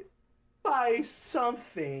 buy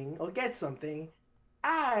something or get something.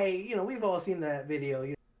 We've all seen that video.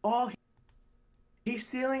 He's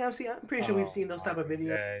stealing. I'm pretty sure we've seen those type of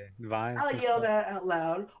videos. Yeah, Vines. I'll yell that out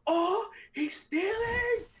loud. Oh, he's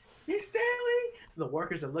stealing! He's stealing! The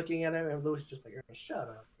workers are looking at him, and Lewis is just like, shut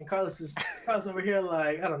up. And Carlos over here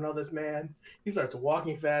like, I don't know this man. He starts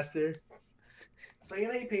walking faster. So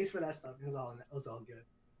he pays for that stuff. It was all good.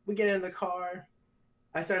 We get in the car.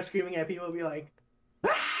 I start screaming at people, be like,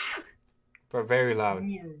 ah! But very loud.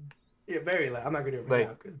 Yeah, very loud. I'm not gonna do it right Like-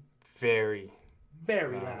 now. 'Cause very.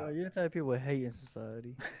 very Wow. Oh, loud. you're the type of people with hate in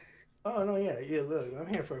society. Oh no, yeah. Look, I'm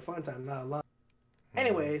here for a fun time, not a lot.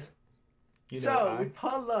 Anyways, You know so why? we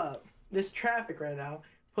pull up. There's traffic right now.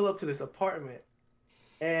 Pull up to this apartment,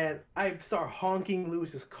 and I start honking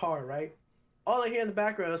Lewis's car. Right, all I hear in the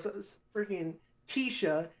background is freaking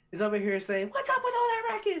Keisha is over here saying, "What's up with all that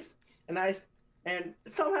ruckus?" And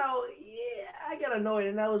somehow, I got annoyed,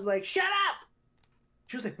 and I was like, "Shut up!"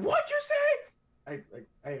 She was like, "What'd you say?"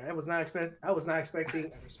 I was not expecting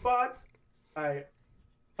a response. I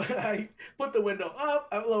put the window up.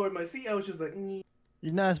 I lowered my seat. I was just like,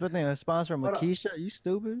 You're not expecting a response from Hold up. Makisha? You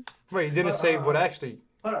stupid? Wait, you didn't say what actually.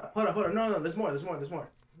 Hold up. No, there's more.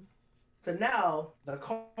 So now the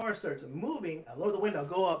car starts moving. I lower the window,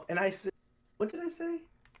 go up, and I said, "What did I say?"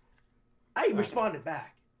 I responded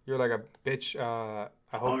back. You're like a bitch. I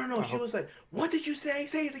hope. Oh no! I She hope- was like, "What did you say?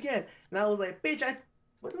 Say it again." And I was like, "Bitch,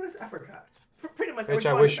 what was I forgot." Pretty much. Bitch, I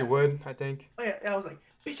responded wish you back. would. I think. Oh yeah, I was like,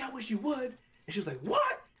 "Bitch, I wish you would." And she was like,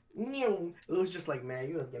 "What?" It was just like, "Man,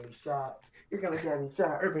 you're gonna get me shot. You're gonna get me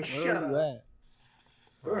shot." Urban, Where shut are you up. at?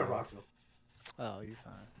 We're in Rockville. Oh, you're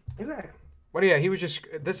fine. Exactly. But yeah, he was just.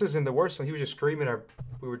 This isn't the worst one. He was just screaming.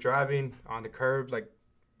 We were driving on the curb,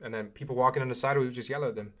 and then people walking on the side. We would just yell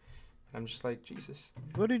at them. I'm just like, Jesus.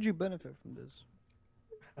 What did you benefit from this?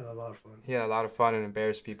 Had a lot of fun. He had a lot of fun and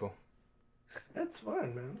embarrassed people. That's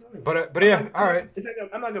fun, man. But yeah, all right.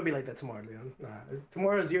 I'm not gonna be like that tomorrow, Leon. Nah,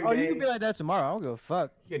 tomorrow's your Oh, day. you can be like that tomorrow. I don't give a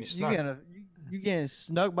fuck. You getting You snuck. getting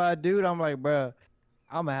snuck by a dude? I'm like, bro,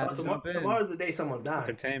 I'm gonna have to jump in. Tomorrow's the day someone dies.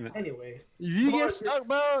 Entertainment. Anyways, You tomorrow's get snuck,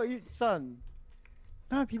 bro. Son,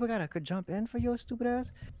 no, people could jump in for your stupid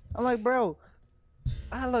ass. I'm like, bro.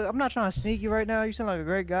 I'm not trying to sneak you right now. You sound like a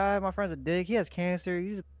great guy. My friend's a dick. He has cancer.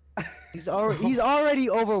 He's already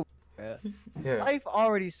over. Yeah. Life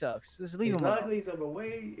already sucks. Just leave he's him alone. ugly. He's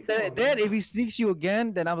overweight. Come on, Then man. if he sneaks you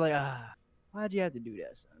again, then I'm like, why'd you have to do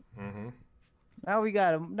that, son? Mm-hmm. Now we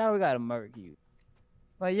gotta murk you.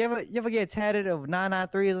 Like you ever get tatted of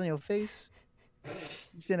 993s on your face?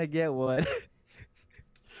 You finna get what?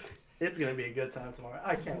 It's gonna be a good time tomorrow.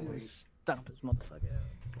 I can't wait. Stomp this motherfucker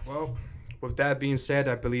out. Well, with that being said,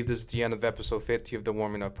 I believe this is the end of episode 50 of the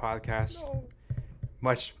Warming Up podcast.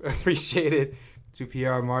 much appreciated to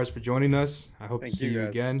PierreOnMars for joining us. I hope Thank to see you, you guys.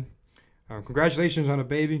 again. Congratulations on a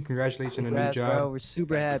baby. Congratulations on a new Congrats, bro. job. We're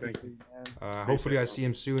super happy. Thank for you, man. Hopefully I it. see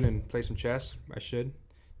him soon and play some chess. I should.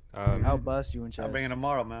 I'll bust you in chess. I'll bring it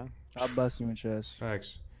tomorrow, man. I'll bust you in chess.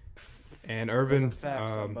 Thanks. And That's Irvin, a fact,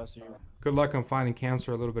 so I'll bust you. good luck on finding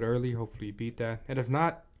cancer a little bit early. Hopefully you beat that. And if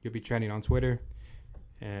not, you'll be trending on Twitter.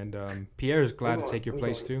 And Pierre is glad to take your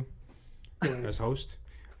place too as host.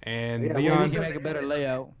 And Yeah, Maybe Leon. you can make a better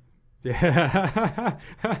layout. Yeah.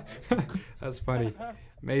 That's funny.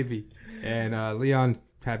 Maybe. And Leon,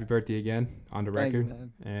 happy birthday again on the Thank you, record.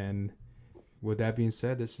 man. And with that being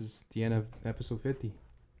said, this is the end of episode 50.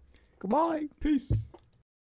 Goodbye. Peace.